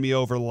you won me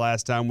over the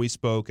last time we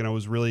spoke, and I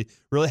was really,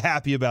 really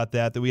happy about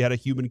that we had a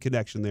human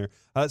connection there.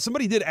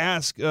 Somebody did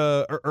ask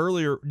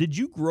earlier, did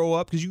you grow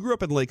up, because you grew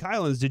up in Lake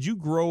Highlands, did you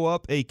grow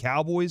up a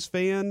Cowboys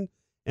fan?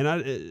 And I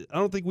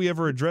don't think we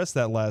ever addressed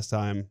that last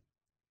time.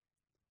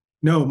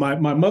 No, my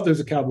mother's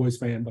a Cowboys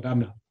fan, but I'm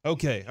not.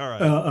 Okay, all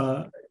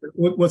right.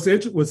 What's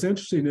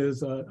interesting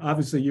is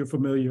obviously you're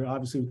familiar,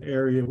 obviously, with the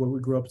area where we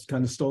grew up. It's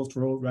kind of Stoltz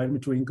Road, right in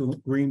between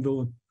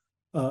Greenville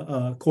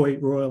and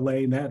Coit, Royal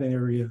Lane, that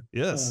area.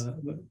 Yes.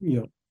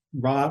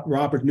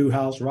 Robert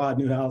Newhouse, Rod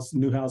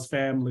Newhouse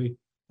family.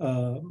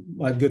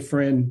 My good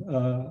friend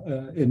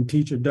and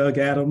teacher Doug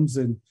Adams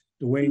and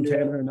Dwayne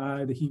Tanner and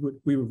I.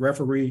 We would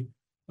referee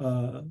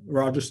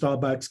Roger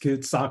Staubach's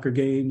kids' soccer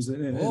games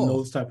and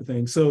those type of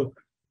things. So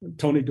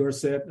Tony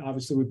Dorsett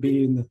obviously would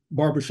be in the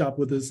barbershop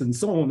with us and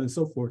so on and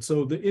so forth.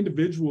 So the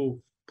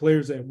individual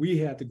players that we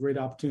had the great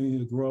opportunity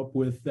to grow up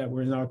with that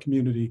were in our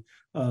community,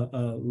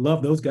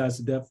 love those guys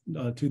to death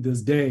to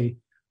this day.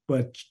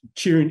 But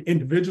cheering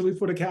individually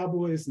for the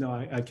Cowboys, no,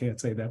 I can't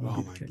say that would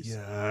be the case.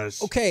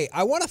 Yes. Okay,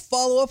 I want to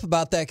follow up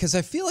about that because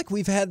I feel like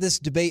we've had this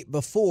debate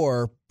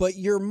before, but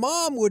your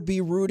mom would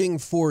be rooting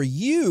for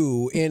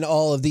you in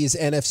all of these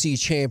NFC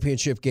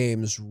championship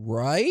games,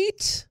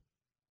 right?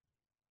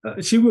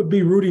 She would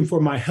be rooting for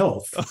my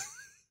health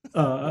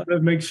to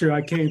make sure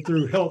I came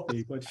through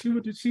healthy. But she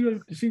would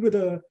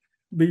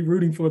be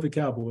rooting for the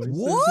Cowboys.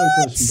 What? There's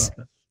no question about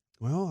that.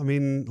 Well, I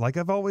mean, like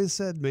I've always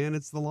said, man,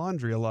 it's the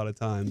laundry a lot of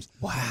times.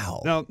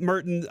 Wow. Now,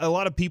 Merton, a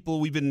lot of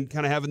people, we've been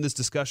kind of having this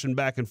discussion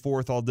back and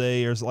forth all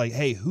day. Is like,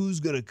 hey, who's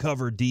going to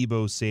cover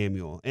Deebo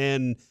Samuel?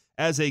 And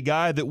as a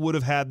guy that would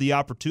have had the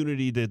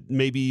opportunity to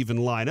maybe even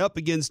line up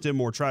against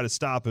him or try to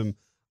stop him,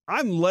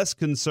 I'm less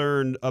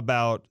concerned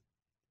about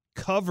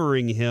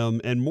covering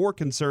him and more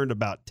concerned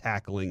about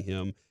tackling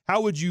him.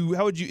 How would you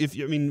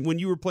when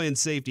you were playing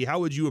safety, how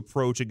would you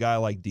approach a guy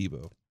like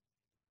Deebo?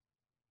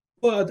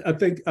 Well, I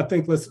think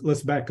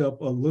let's back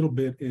up a little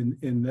bit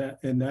in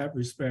that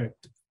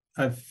respect.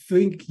 I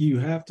think you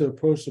have to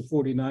approach the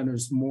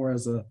 49ers more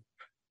as a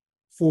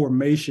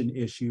formation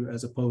issue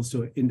as opposed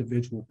to an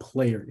individual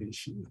player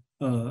issue.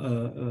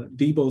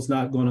 Deebo's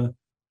not going to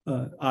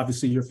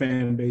obviously your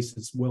fan base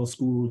is well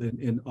schooled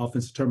in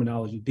offensive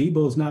terminology.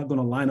 Deebo's not going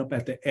to line up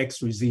at the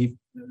X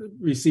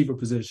receiver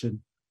position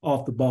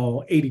off the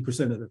ball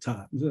 80% of the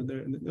time.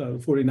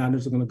 The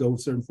 49ers are going to go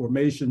with certain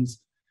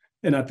formations.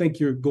 And I think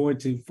you're going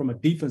to, from a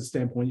defense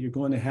standpoint, you're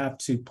going to have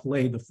to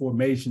play the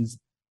formations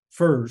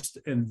first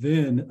and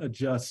then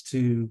adjust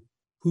to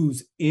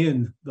who's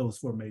in those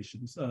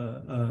formations.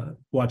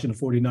 Watching the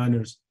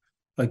 49ers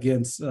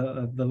against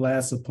the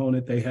last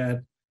opponent, they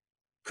had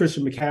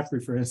Christian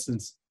McCaffrey, for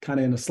instance, kind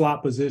of in a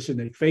slot position.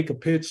 They fake a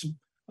pitch,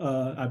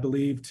 I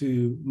believe,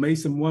 to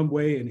Mason one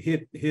way and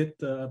hit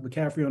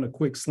McCaffrey on a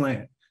quick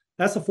slant.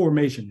 That's a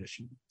formation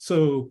issue.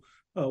 So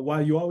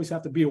while you always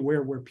have to be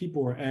aware where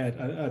people are at,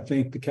 I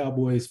think the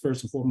Cowboys,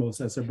 first and foremost,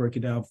 as they're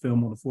breaking down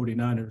film on the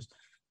 49ers,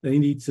 they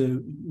need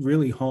to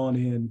really hone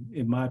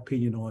in my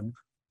opinion, on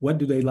what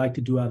do they like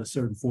to do out of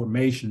certain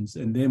formations,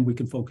 and then we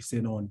can focus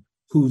in on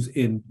who's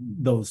in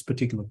those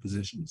particular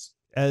positions.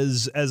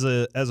 As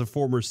a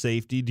former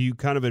safety, do you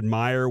kind of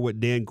admire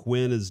what Dan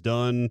Quinn has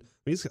done?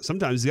 I mean,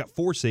 sometimes he's got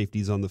four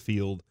safeties on the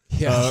field,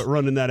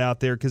 running that out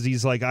there because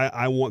he's like,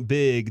 I want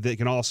big that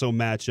can also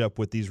match up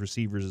with these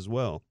receivers as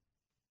well.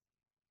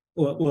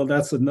 Well,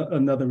 that's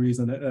another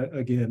reason.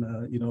 Again,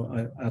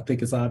 I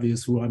think it's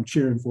obvious who I'm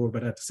cheering for,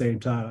 but at the same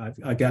time,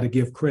 I got to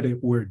give credit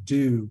where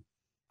due.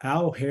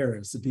 Al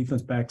Harris, the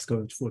defense backs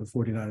coach for the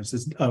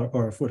 49ers,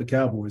 or for the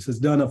Cowboys, has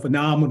done a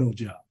phenomenal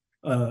job.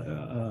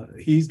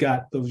 He's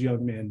got those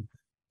young men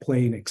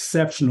playing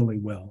exceptionally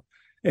well.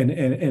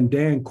 And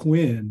Dan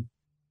Quinn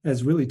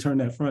has really turned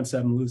that front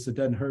seven loose. It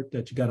doesn't hurt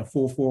that you got a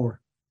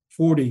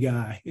 4.40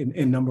 guy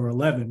in number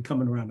 11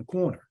 coming around the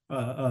corner.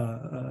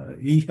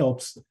 He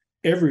helps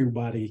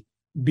everybody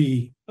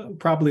be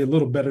probably a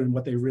little better than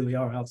what they really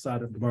are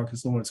outside of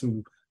DeMarcus Lawrence,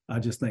 who I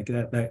just think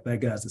that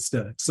guy's a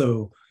stud.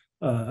 So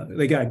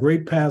they got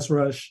great pass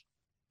rush.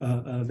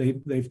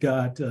 They've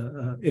got,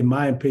 in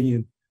my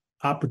opinion,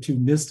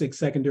 opportunistic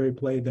secondary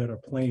play that are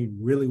playing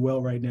really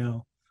well right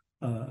now.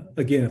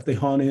 Again, if they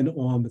hone in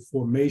on the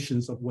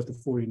formations of what the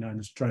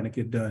 49ers are trying to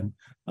get done,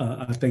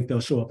 I think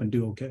they'll show up and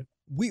do okay.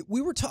 We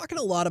were talking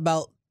a lot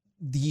about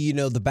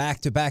the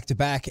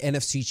back-to-back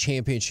NFC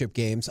championship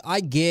games.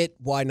 I get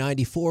why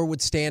 94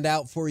 would stand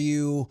out for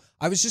you.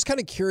 I was just kind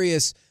of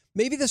curious,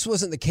 maybe this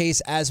wasn't the case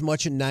as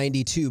much in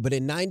 92, but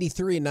in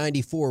 93 and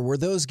 94, were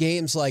those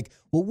games like,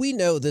 well, we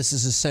know this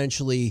is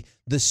essentially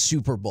the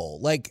Super Bowl.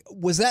 Like,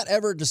 was that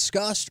ever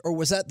discussed, or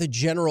was that the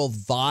general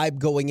vibe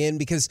going in?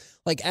 Because,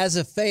 like, as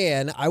a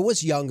fan, I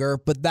was younger,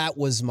 but that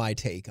was my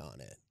take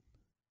on it.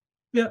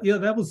 Yeah,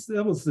 that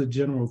was the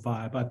general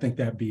vibe. I think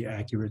that'd be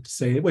accurate to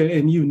say.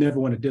 And you never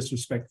want to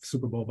disrespect the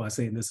Super Bowl by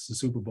saying this is a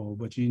Super Bowl,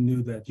 but you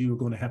knew that you were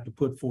going to have to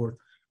put forth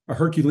a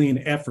Herculean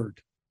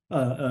effort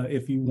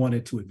if you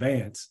wanted to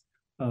advance.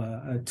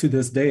 To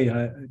this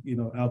day,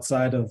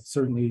 outside of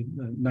certainly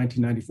the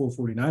 1994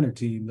 49er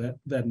team,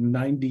 that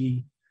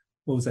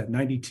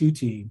 92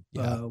 team,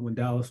 when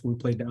we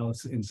played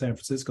Dallas in San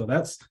Francisco,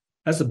 that's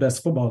the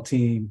best football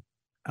team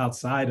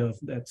outside of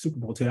that Super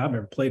Bowl team I've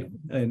ever played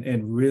on,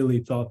 and really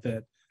thought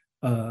that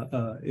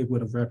it would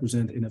have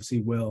represented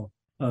NFC well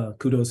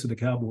kudos to the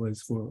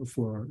Cowboys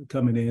for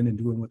coming in and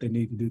doing what they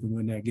need to do to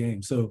win that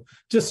game. So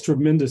just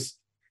tremendous.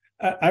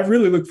 I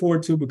really look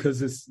forward to it because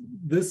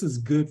this is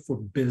good for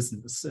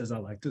business, as I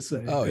like to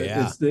say. Oh,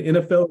 yeah. It's the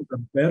NFL is a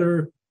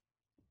better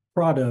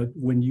product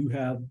when you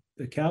have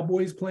the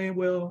Cowboys playing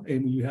well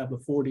and when you have the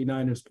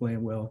 49ers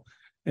playing well.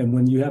 And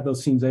when you have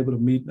those teams able to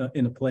meet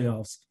in the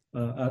playoffs.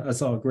 I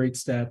saw a great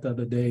stat the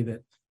other day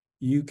that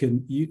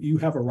you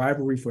have a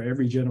rivalry for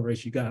every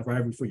generation. You got a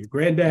rivalry for your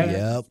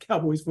granddad,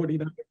 Cowboys,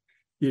 49ers,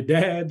 your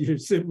dad, your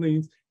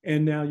siblings,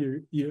 and now you're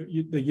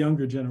the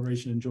younger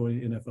generation enjoying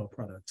the NFL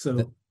product.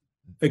 So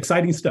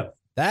exciting stuff.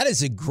 That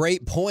is a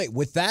great point.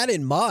 With that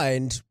in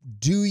mind,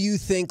 do you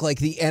think like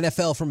the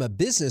NFL from a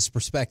business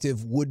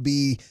perspective would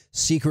be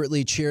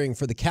secretly cheering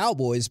for the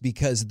Cowboys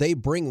because they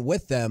bring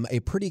with them a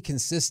pretty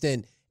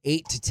consistent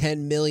 8 to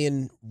 10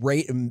 million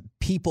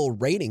people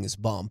ratings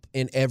bump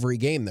in every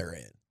game they're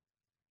in?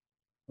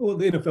 Well,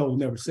 the NFL will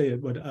never say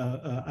it, but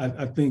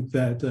I think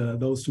that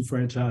those two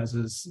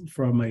franchises,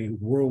 from a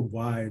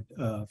worldwide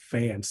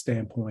fan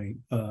standpoint,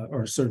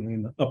 are certainly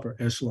in the upper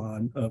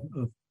echelon of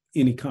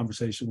any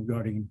conversation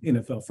regarding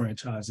NFL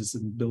franchises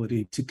and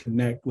ability to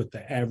connect with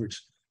the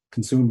average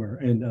consumer.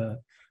 And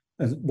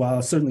while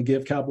I certainly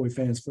give Cowboy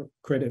fans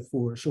credit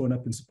for showing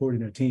up and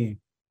supporting their team,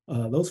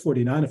 those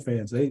 49er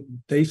fans,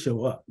 they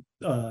show up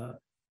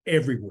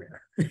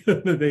everywhere.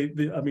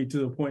 I mean, to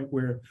the point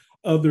where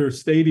other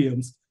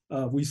stadiums,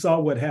 we saw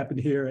what happened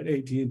here at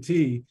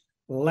AT&T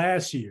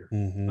last year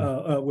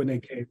when they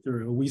came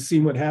through. We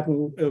seen what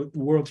happened with the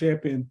world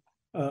champion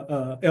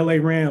LA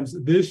Rams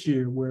this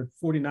year, where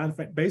 49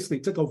 basically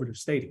took over the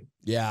stadium.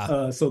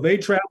 Yeah. So they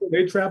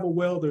travel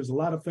well. There's a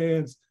lot of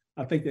fans.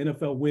 I think the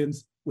NFL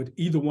wins with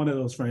either one of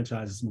those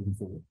franchises moving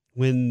forward.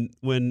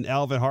 When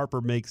Alvin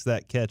Harper makes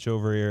that catch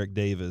over Eric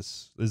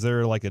Davis, is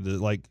there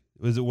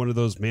was it one of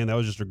those, man, that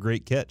was just a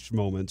great catch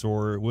moments,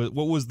 or what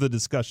was the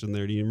discussion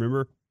there? Do you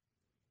remember?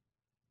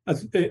 And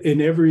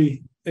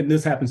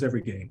this happens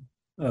every game.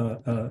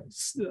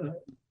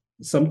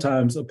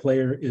 Sometimes a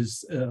player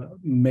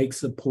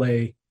makes a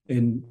play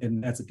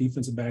and that's a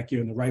defensive back.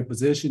 You're in the right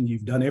position.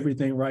 You've done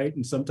everything right.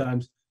 And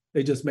sometimes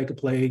they just make a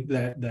play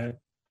that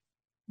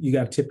you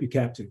got to tip your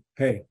cap to.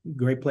 Hey,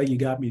 great play. You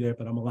got me there,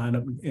 but I'm going to line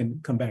up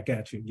and come back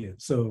at you again.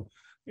 So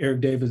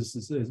Eric Davis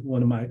is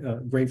one of my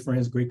great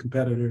friends, great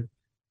competitor.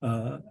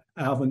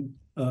 Alvin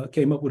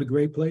came up with a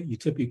great play. You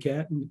tip your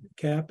cap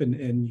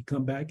and you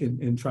come back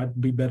and try to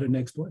be better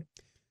next play.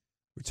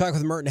 We're talking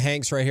with Merton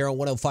Hanks right here on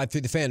 105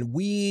 through the Fan.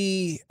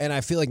 We, and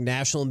I feel like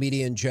national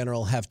media in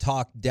general, have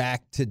talked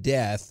Dak to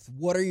death.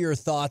 What are your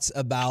thoughts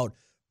about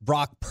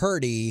Brock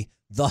Purdy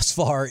thus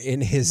far in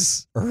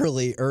his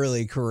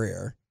early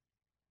career?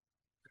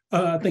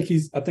 I think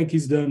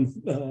he's done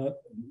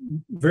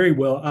very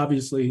well,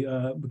 obviously,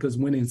 because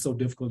winning is so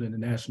difficult in the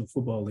National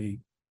Football League.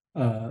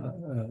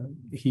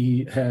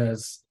 He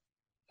has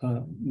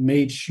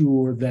made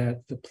sure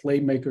that the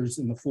playmakers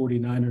in the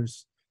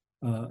 49ers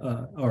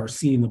are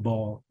seeing the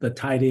ball. The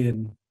tight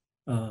end,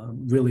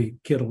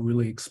 Kittle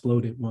really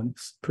exploded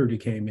once Purdy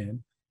came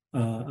in.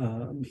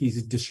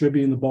 He's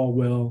distributing the ball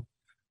well.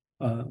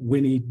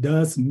 When he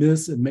does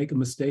miss and make a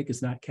mistake,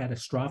 it's not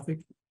catastrophic,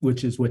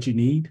 which is what you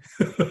need.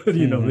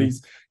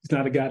 He's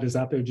not a guy that's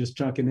out there just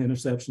chunking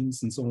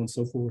interceptions and so on and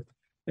so forth.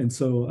 And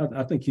so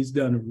I think he's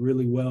done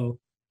really well.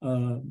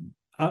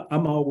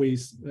 I'm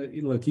always,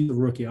 he's a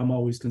rookie. I'm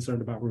always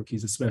concerned about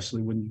rookies,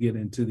 especially when you get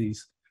into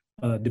these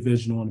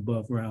divisional and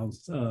above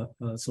rounds.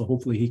 So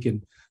hopefully he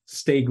can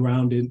stay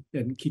grounded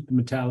and keep the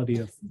mentality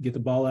of get the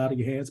ball out of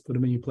your hands, put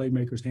them in your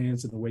playmakers'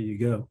 hands, and away you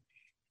go.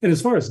 And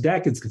as far as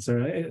Dak is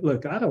concerned,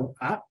 look,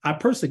 I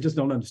personally just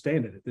don't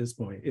understand it at this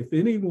point. If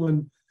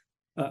anyone,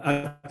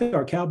 I think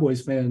our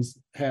Cowboys fans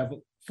have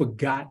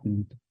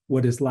forgotten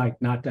what it's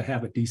like not to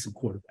have a decent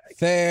quarterback.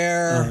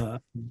 Fair.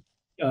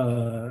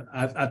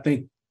 I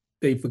think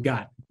they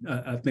forgot.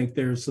 I think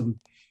there's some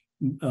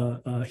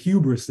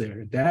hubris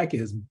there. Dak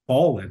is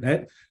balling.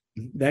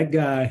 That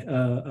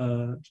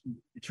guy.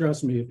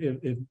 Trust me,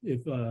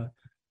 if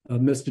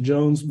Mr.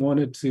 Jones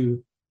wanted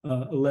to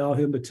allow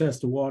him to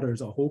test the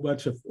waters, a whole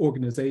bunch of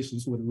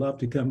organizations would love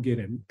to come get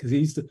him because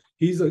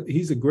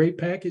he's a great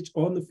package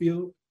on the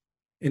field,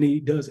 and he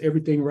does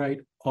everything right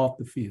off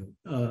the field.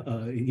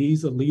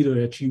 He's a leader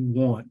that you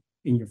want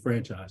in your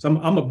franchise.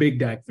 I'm a big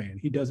Dak fan.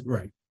 He does it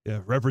right.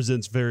 Yeah,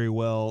 represents very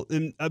well.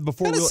 And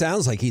before kind of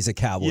sounds like he's a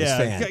Cowboys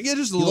fan. Yeah,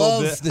 just a you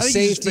little love bit. The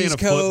safeties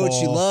coach.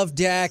 You love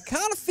Dak.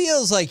 Kind of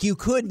feels like you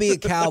could be a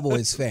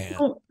Cowboys fan.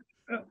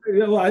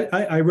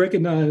 I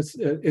recognize,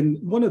 and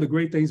one of the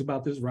great things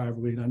about this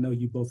rivalry, and I know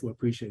you both will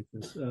appreciate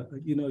this.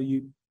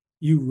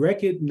 You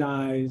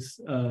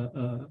recognize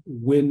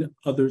when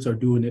others are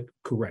doing it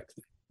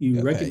correctly.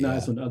 You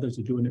recognize when others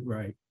are doing it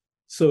right.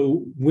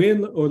 So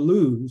win or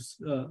lose,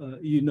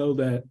 you know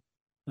that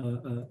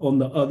on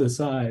the other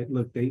side,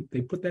 look, they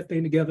put that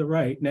thing together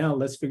right. Now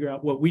let's figure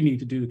out what we need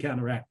to do to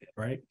counteract it,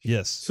 right?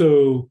 Yes.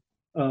 So,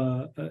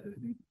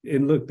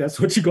 and look, that's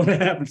what you're going to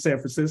have in San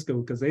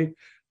Francisco because I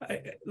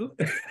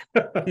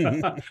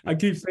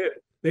keep saying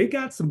it, they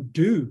got some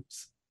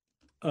dudes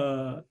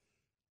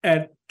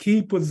at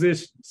key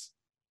positions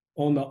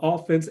on the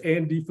offense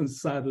and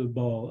defense side of the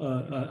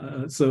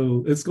ball.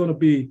 So it's going to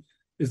be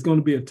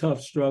a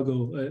tough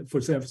struggle for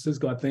San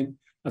Francisco. I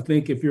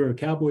think if you're a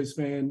Cowboys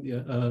fan,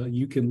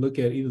 you can look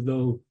at, even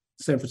though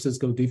San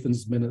Francisco defense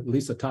has been at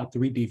least a top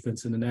 3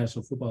 defense in the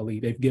National Football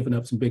League, they've given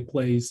up some big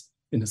plays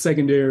in the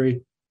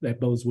secondary. That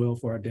bodes well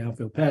for our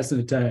downfield passing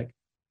attack,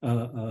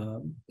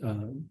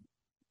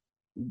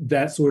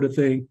 that sort of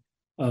thing.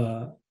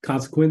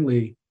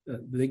 Consequently,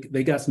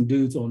 they got some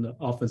dudes on the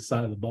offensive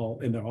side of the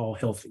ball, and they're all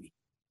healthy.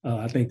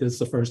 I think this is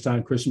the first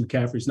time Christian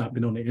McCaffrey's not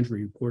been on the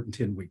injury report in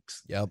 10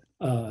 weeks. Yep.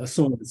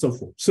 So on and so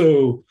forth.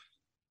 So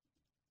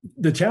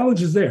the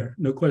challenge is there,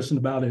 no question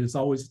about it. It's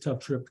always a tough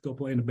trip to go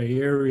play in the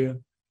Bay Area,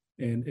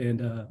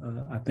 and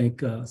I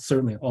think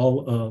certainly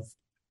all of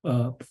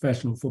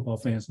professional football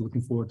fans are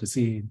looking forward to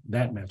seeing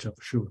that matchup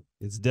for sure.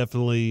 It's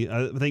definitely,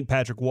 I think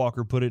Patrick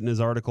Walker put it in his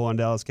article on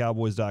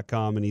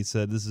DallasCowboys.com, and he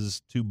said this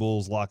is 2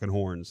 bulls locking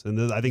horns.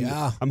 And I think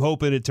I'm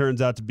hoping it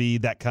turns out to be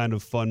that kind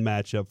of fun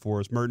matchup for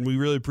us. Merton, we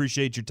really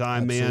appreciate your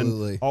time,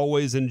 man.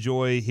 Always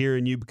enjoy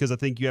hearing you, because I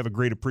think you have a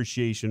great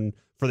appreciation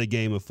for the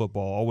game of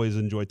football. Always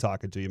enjoy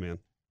talking to you, man.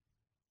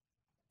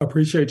 I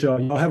appreciate y'all.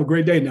 Y'all have a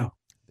great day now.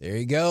 There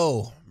you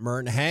go.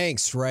 Merton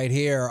Hanks right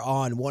here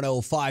on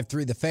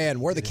 105.3 The Fan.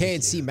 We're the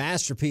KNC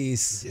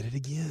Masterpiece. He did it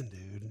again,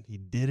 dude. He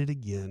did it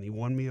again. He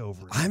won me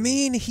over. I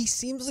mean, he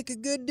seems like a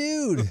good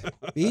dude.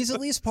 He's at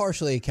least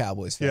partially a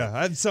Cowboys fan. Yeah,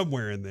 I'm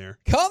somewhere in there.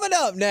 Coming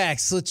up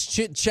next, let's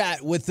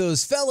chit-chat with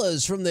those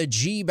fellas from the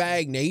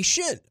G-Bag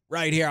Nation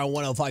right here on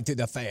 105.3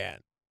 The Fan.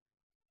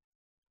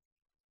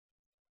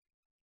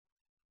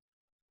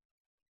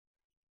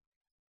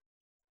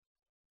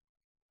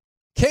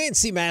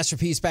 KNC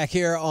Masterpiece back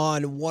here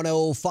on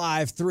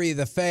 105.3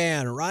 The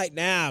Fan. Right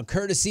now,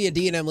 courtesy of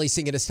D&M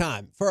Leasing, it is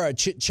time for a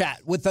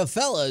chit-chat with the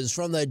fellas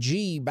from the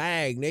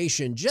G-Bag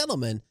Nation.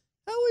 Gentlemen,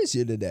 how is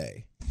you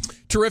today?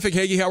 Terrific,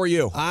 Hagee. How are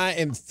you? I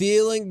am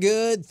feeling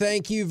good.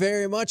 Thank you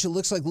very much. It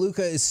looks like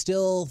Luka is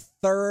still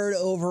 3rd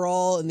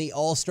overall in the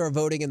All-Star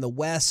voting in the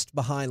West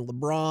behind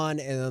LeBron,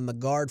 and on the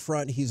guard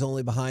front, he's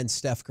only behind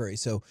Steph Curry.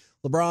 So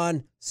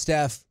LeBron,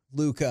 Steph,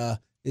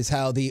 Luka is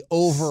how the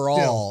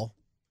overall...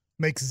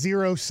 Makes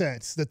 0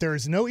 sense that there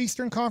is no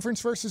Eastern Conference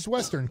versus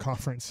Western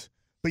Conference,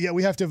 but yet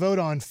we have to vote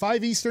on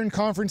 5 Eastern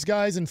Conference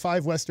guys and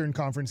 5 Western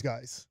Conference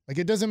guys. Like,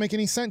 it doesn't make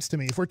any sense to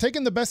me. If we're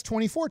taking the best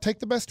 24, take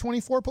the best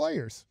 24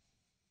 players.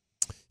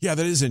 Yeah,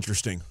 that is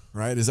interesting,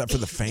 right? Is that for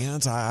the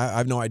fans? I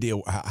have no idea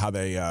how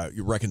they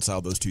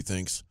reconcile those two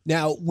things.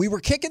 Now, we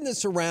were kicking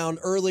this around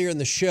earlier in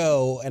the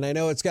show, and I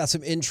know it's got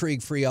some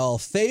intrigue for y'all.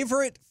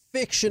 Favorite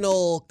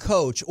fictional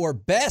coach or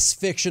best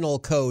fictional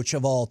coach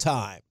of all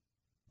time?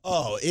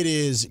 Oh, it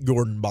is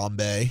Gordon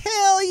Bombay.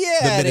 Hell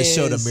yeah, the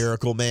Minnesota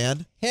Miracle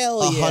Man.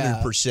 Hell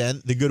yeah.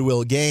 100%. The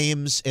Goodwill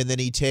Games, and then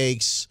he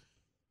takes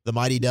the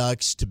Mighty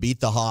Ducks to beat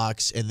the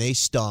Hawks, and they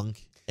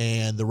stunk,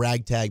 and the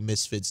Ragtag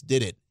Misfits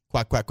did it.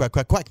 Quack, quack, quack,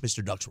 quack, quack,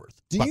 Mr. Ducksworth.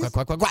 Quack, quack,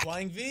 quack, quack, quack.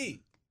 Flying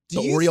V. The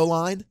Oreo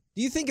line.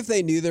 Do you think if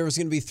they knew there was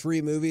going to be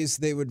 3 movies,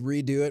 they would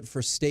redo it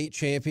for state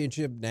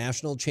championship,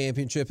 national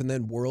championship, and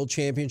then world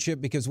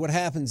championship? Because what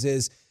happens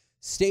is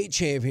state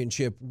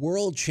championship,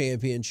 world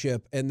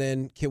championship, and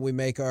then can we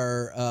make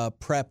our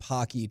prep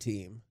hockey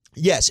team?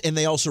 Yes, and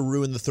they also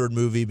ruined the 3rd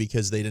movie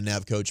because they didn't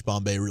have Coach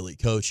Bombay really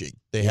coaching.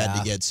 They had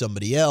to get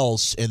somebody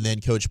else, and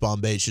then Coach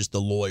Bombay is just the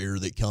lawyer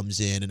that comes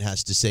in and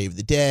has to save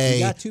the day. He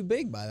got too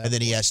big by that. And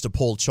then he has to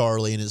pull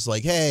Charlie and is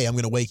like, hey, I'm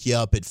going to wake you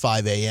up at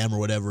 5 a.m. or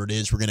whatever it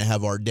is. We're going to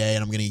have our day,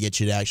 and I'm going to get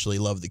you to actually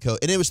love the coach.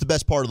 And it was the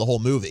best part of the whole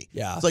movie.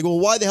 Yeah. It's like, well,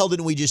 why the hell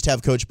didn't we just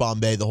have Coach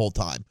Bombay the whole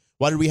time?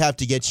 Why did we have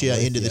to get you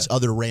into this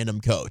other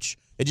random coach?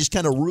 It just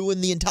kind of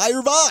ruined the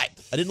entire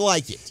vibe. I didn't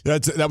like it.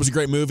 That was a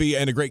great movie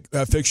and a great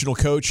fictional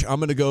coach. I'm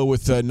going to go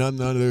with none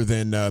other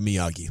than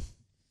Miyagi.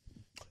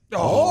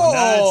 Oh,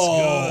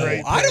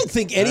 that's good. I don't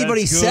think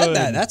anybody said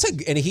that.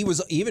 And he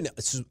was even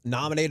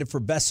nominated for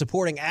Best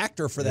Supporting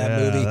Actor for that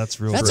movie. That's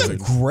real. That's a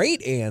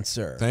great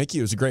answer. Thank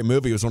you. It was a great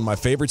movie. It was one of my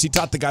favorites. He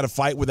taught the guy to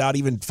fight without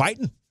even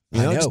fighting.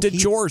 You know, just did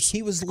chores.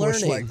 He was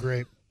learning. Like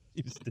great.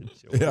 He just did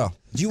chores. Yeah.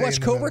 Did you watch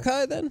Cobra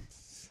Kai then?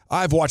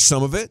 I've watched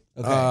some of it.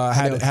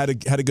 Okay.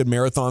 Had a good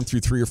marathon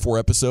through 3 or 4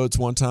 episodes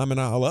one time, and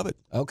I love it.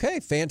 Okay,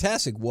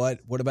 fantastic. What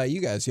about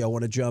you guys? Y'all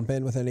want to jump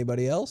in with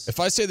anybody else?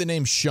 If I say the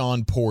name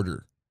Sean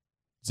Porter,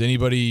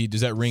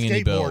 does that ring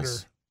any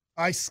bells?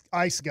 Ice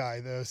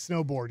guy, the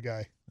snowboard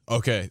guy.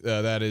 Okay,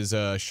 that is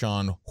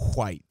Sean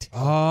White.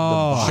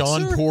 Oh,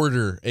 Sean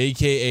Porter,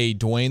 a.k.a.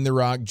 Dwayne The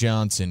Rock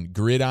Johnson,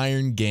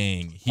 Gridiron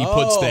Gang. He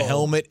puts the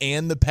helmet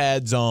and the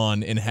pads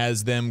on and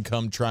has them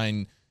come try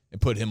and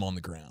put him on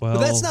the ground. Well,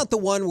 but that's not the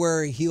one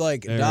where he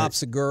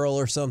adopts a girl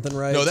or something,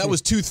 right? No, that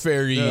was Tooth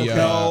Fairy.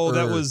 No,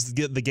 that was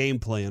the game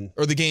plan.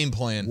 Or the game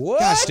plan.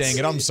 What? Gosh dang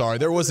it, I'm sorry.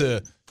 There was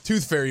a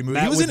Tooth Fairy movie.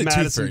 Matt He was with in a Tooth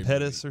Madison Fairy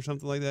Pettis or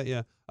something like that.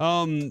 Yeah.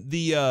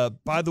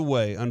 By the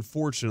way,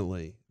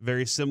 unfortunately,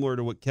 very similar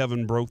to what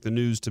Kevin broke the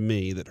news to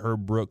me that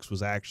Herb Brooks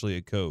was actually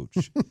a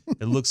coach.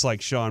 It looks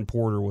like Sean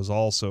Porter was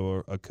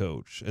also a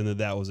coach, and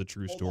that was a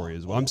true story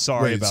as well. I'm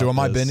sorry about so am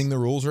I this. bending the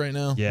rules right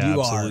now? Yeah, You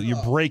absolutely. are.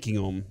 You're breaking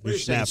them. You're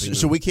snapping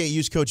So them. we can't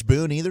use Coach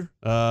Boone either?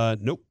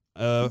 Nope.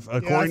 I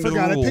According to the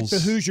forgot. I rules, picked the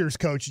Hoosiers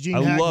coach, Gene I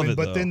love Hackman, it,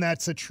 but though. then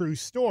that's a true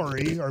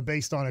story or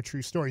based on a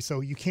true story. So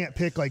you can't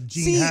pick like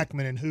Gene See,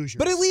 Hackman and Hoosiers.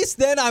 But at least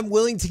then I'm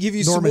willing to give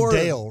you Norman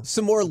Dale.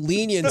 some more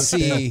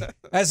leniency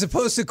as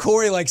opposed to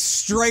Corey like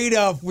straight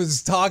up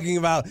was talking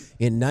about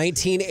in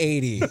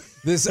 1980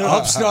 this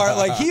upstart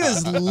like he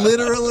was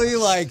literally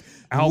like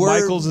Al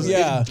Michaels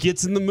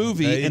gets in the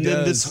movie, Yeah, he and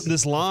then does.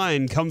 this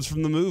line comes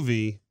from the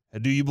movie.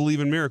 Do you believe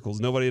in miracles?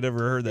 Nobody had ever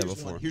heard that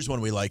before. Here's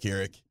one we like,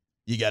 Eric.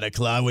 You got to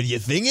claw with your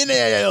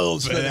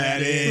fingernails for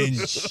that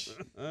inch.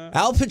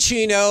 Al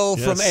Pacino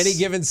from Yes. Any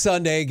Given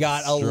Sunday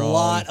got a Strong.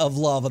 lot of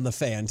love on the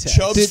fan text.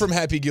 Chubbs from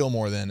Happy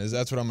Gilmore, then.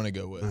 That's what I'm going to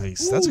go with.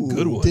 Nice. That's a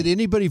good one. Did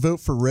anybody vote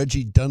for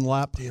Reggie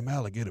Dunlap? Damn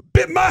alligator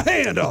bit my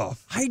hand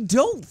off. I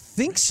don't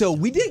think so.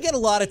 We did get a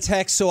lot of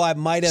texts, so I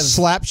might have.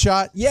 Slap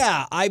shot?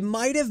 Yeah, I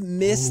might have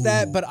missed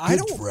that, but I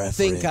good don't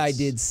think I reference.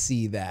 did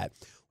see that.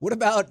 What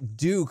about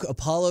Duke,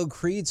 Apollo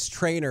Creed's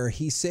trainer?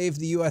 He saved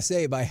the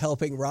USA by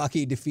helping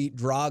Rocky defeat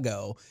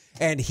Drago.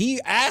 And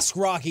he asked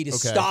Rocky to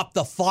stop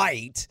the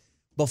fight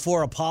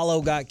before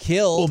Apollo got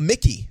killed. Well,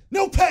 Mickey.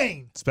 no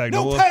pain. Spagnola?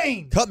 No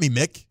pain. Cut me,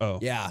 Mick. Oh,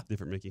 Yeah.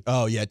 different Mickey.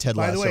 Oh, yeah, Ted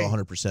By the Lasso,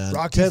 way, 100%.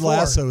 Rocky Ted 4,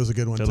 Lasso was a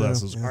good one, Ted too.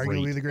 Lasso's great.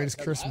 arguably the greatest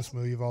Christmas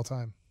movie of all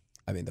time.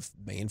 I mean, the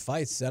main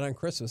fight's set on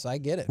Christmas. I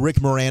get it. Rick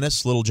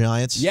Moranis, Little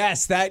Giants.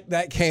 Yes,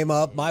 that came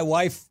up. My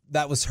wife,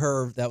 that was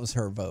her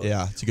vote.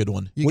 Yeah, it's a good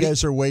one. You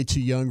guys are way too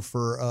young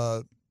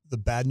for the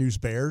Bad News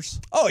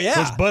Bears. Oh yeah,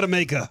 Where's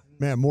Buttermaker?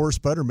 Man, Morris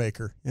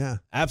Buttermaker. Yeah.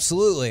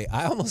 absolutely.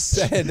 I almost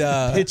said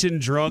Pitching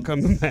drunk on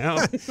the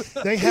mound.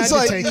 They had It's to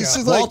like, take this a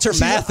is like Walter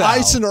she's Matthau.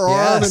 ice in her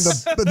arm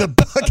Yes. and the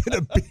bucket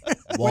of beer.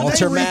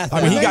 Walter re- Matthau.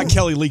 I mean, he got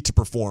Kelly Leak to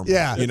perform.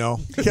 Yeah. You know?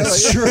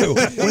 It's true.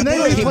 when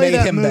they He replay made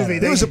that him movie. better. He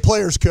They was a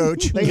player's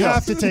coach. They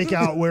have to take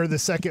out where the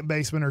second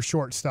baseman or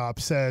shortstop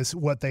says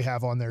what they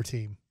have on their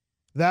team.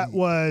 That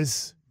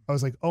was, I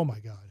was like, oh my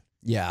God.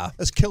 Yeah.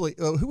 That's Kelly.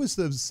 Who was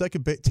the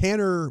second base?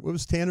 Tanner. What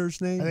was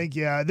Tanner's name? I think,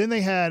 yeah. Then they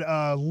had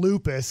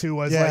Lupus, who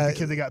was Yeah. like the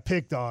kid that got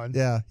picked on.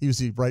 Yeah, he was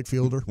the right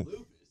fielder.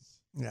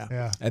 Yeah.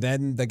 Yeah. And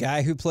then the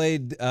guy who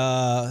played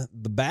the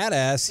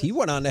badass, he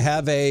went on to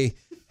have a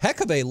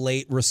heck of a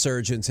late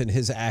resurgence in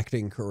his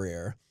acting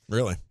career.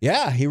 Really?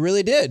 Yeah, he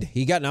really did.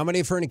 He got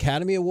nominated for an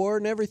Academy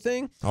Award and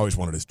everything. I always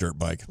wanted his dirt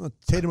bike. Well,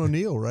 Tatum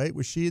O'Neal, right?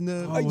 Was she in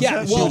the?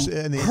 Yeah, she well, was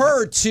in the-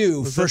 her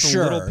too, Was for that the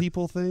sure. Little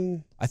people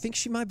thing? I think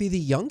she might be the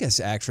youngest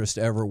actress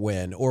to ever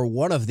win, or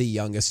one of the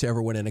youngest to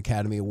ever win an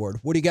Academy Award.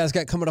 What do you guys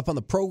got coming up on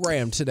the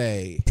program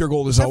today? Pure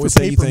Gold, as that always, for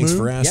say Paper thanks Moon?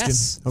 for asking.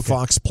 Yes.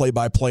 Fox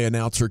play-by-play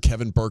announcer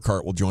Kevin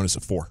Burkhart will join us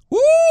at 4. Woo!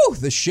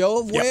 The show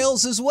of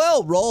Wales as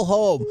well. Roll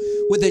home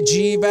with the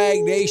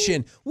G-Bag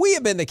Nation. We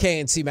have been the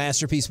KNC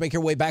Masterpiece. Make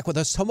your way back with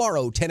us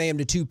tomorrow, 10 a.m.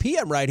 to 2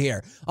 p.m. right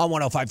here on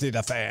 105.3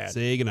 The Fan.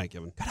 Say goodnight,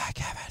 Kevin. Good night,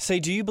 Kevin.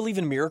 Say, do you believe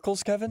in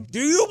miracles, Kevin? Do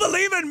you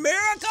believe in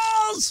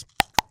miracles?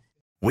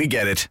 We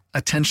get it.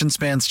 Attention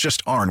spans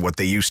just aren't what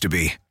they used to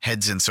be.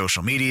 Heads in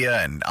social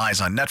media and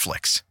eyes on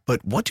Netflix.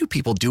 But what do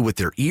people do with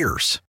their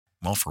ears?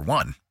 Well, for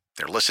one,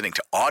 they're listening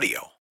to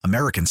audio.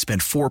 Americans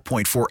spend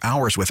 4.4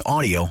 hours with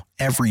audio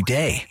every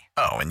day.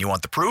 Oh, and you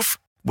want the proof?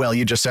 Well,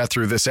 you just sat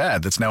through this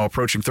ad that's now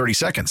approaching 30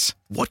 seconds.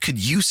 What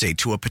could you say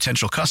to a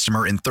potential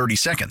customer in 30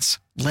 seconds?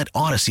 Let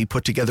Odyssey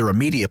put together a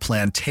media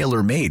plan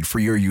tailor-made for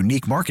your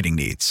unique marketing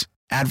needs.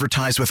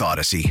 Advertise with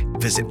Odyssey.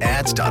 Visit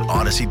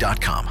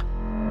ads.odyssey.com.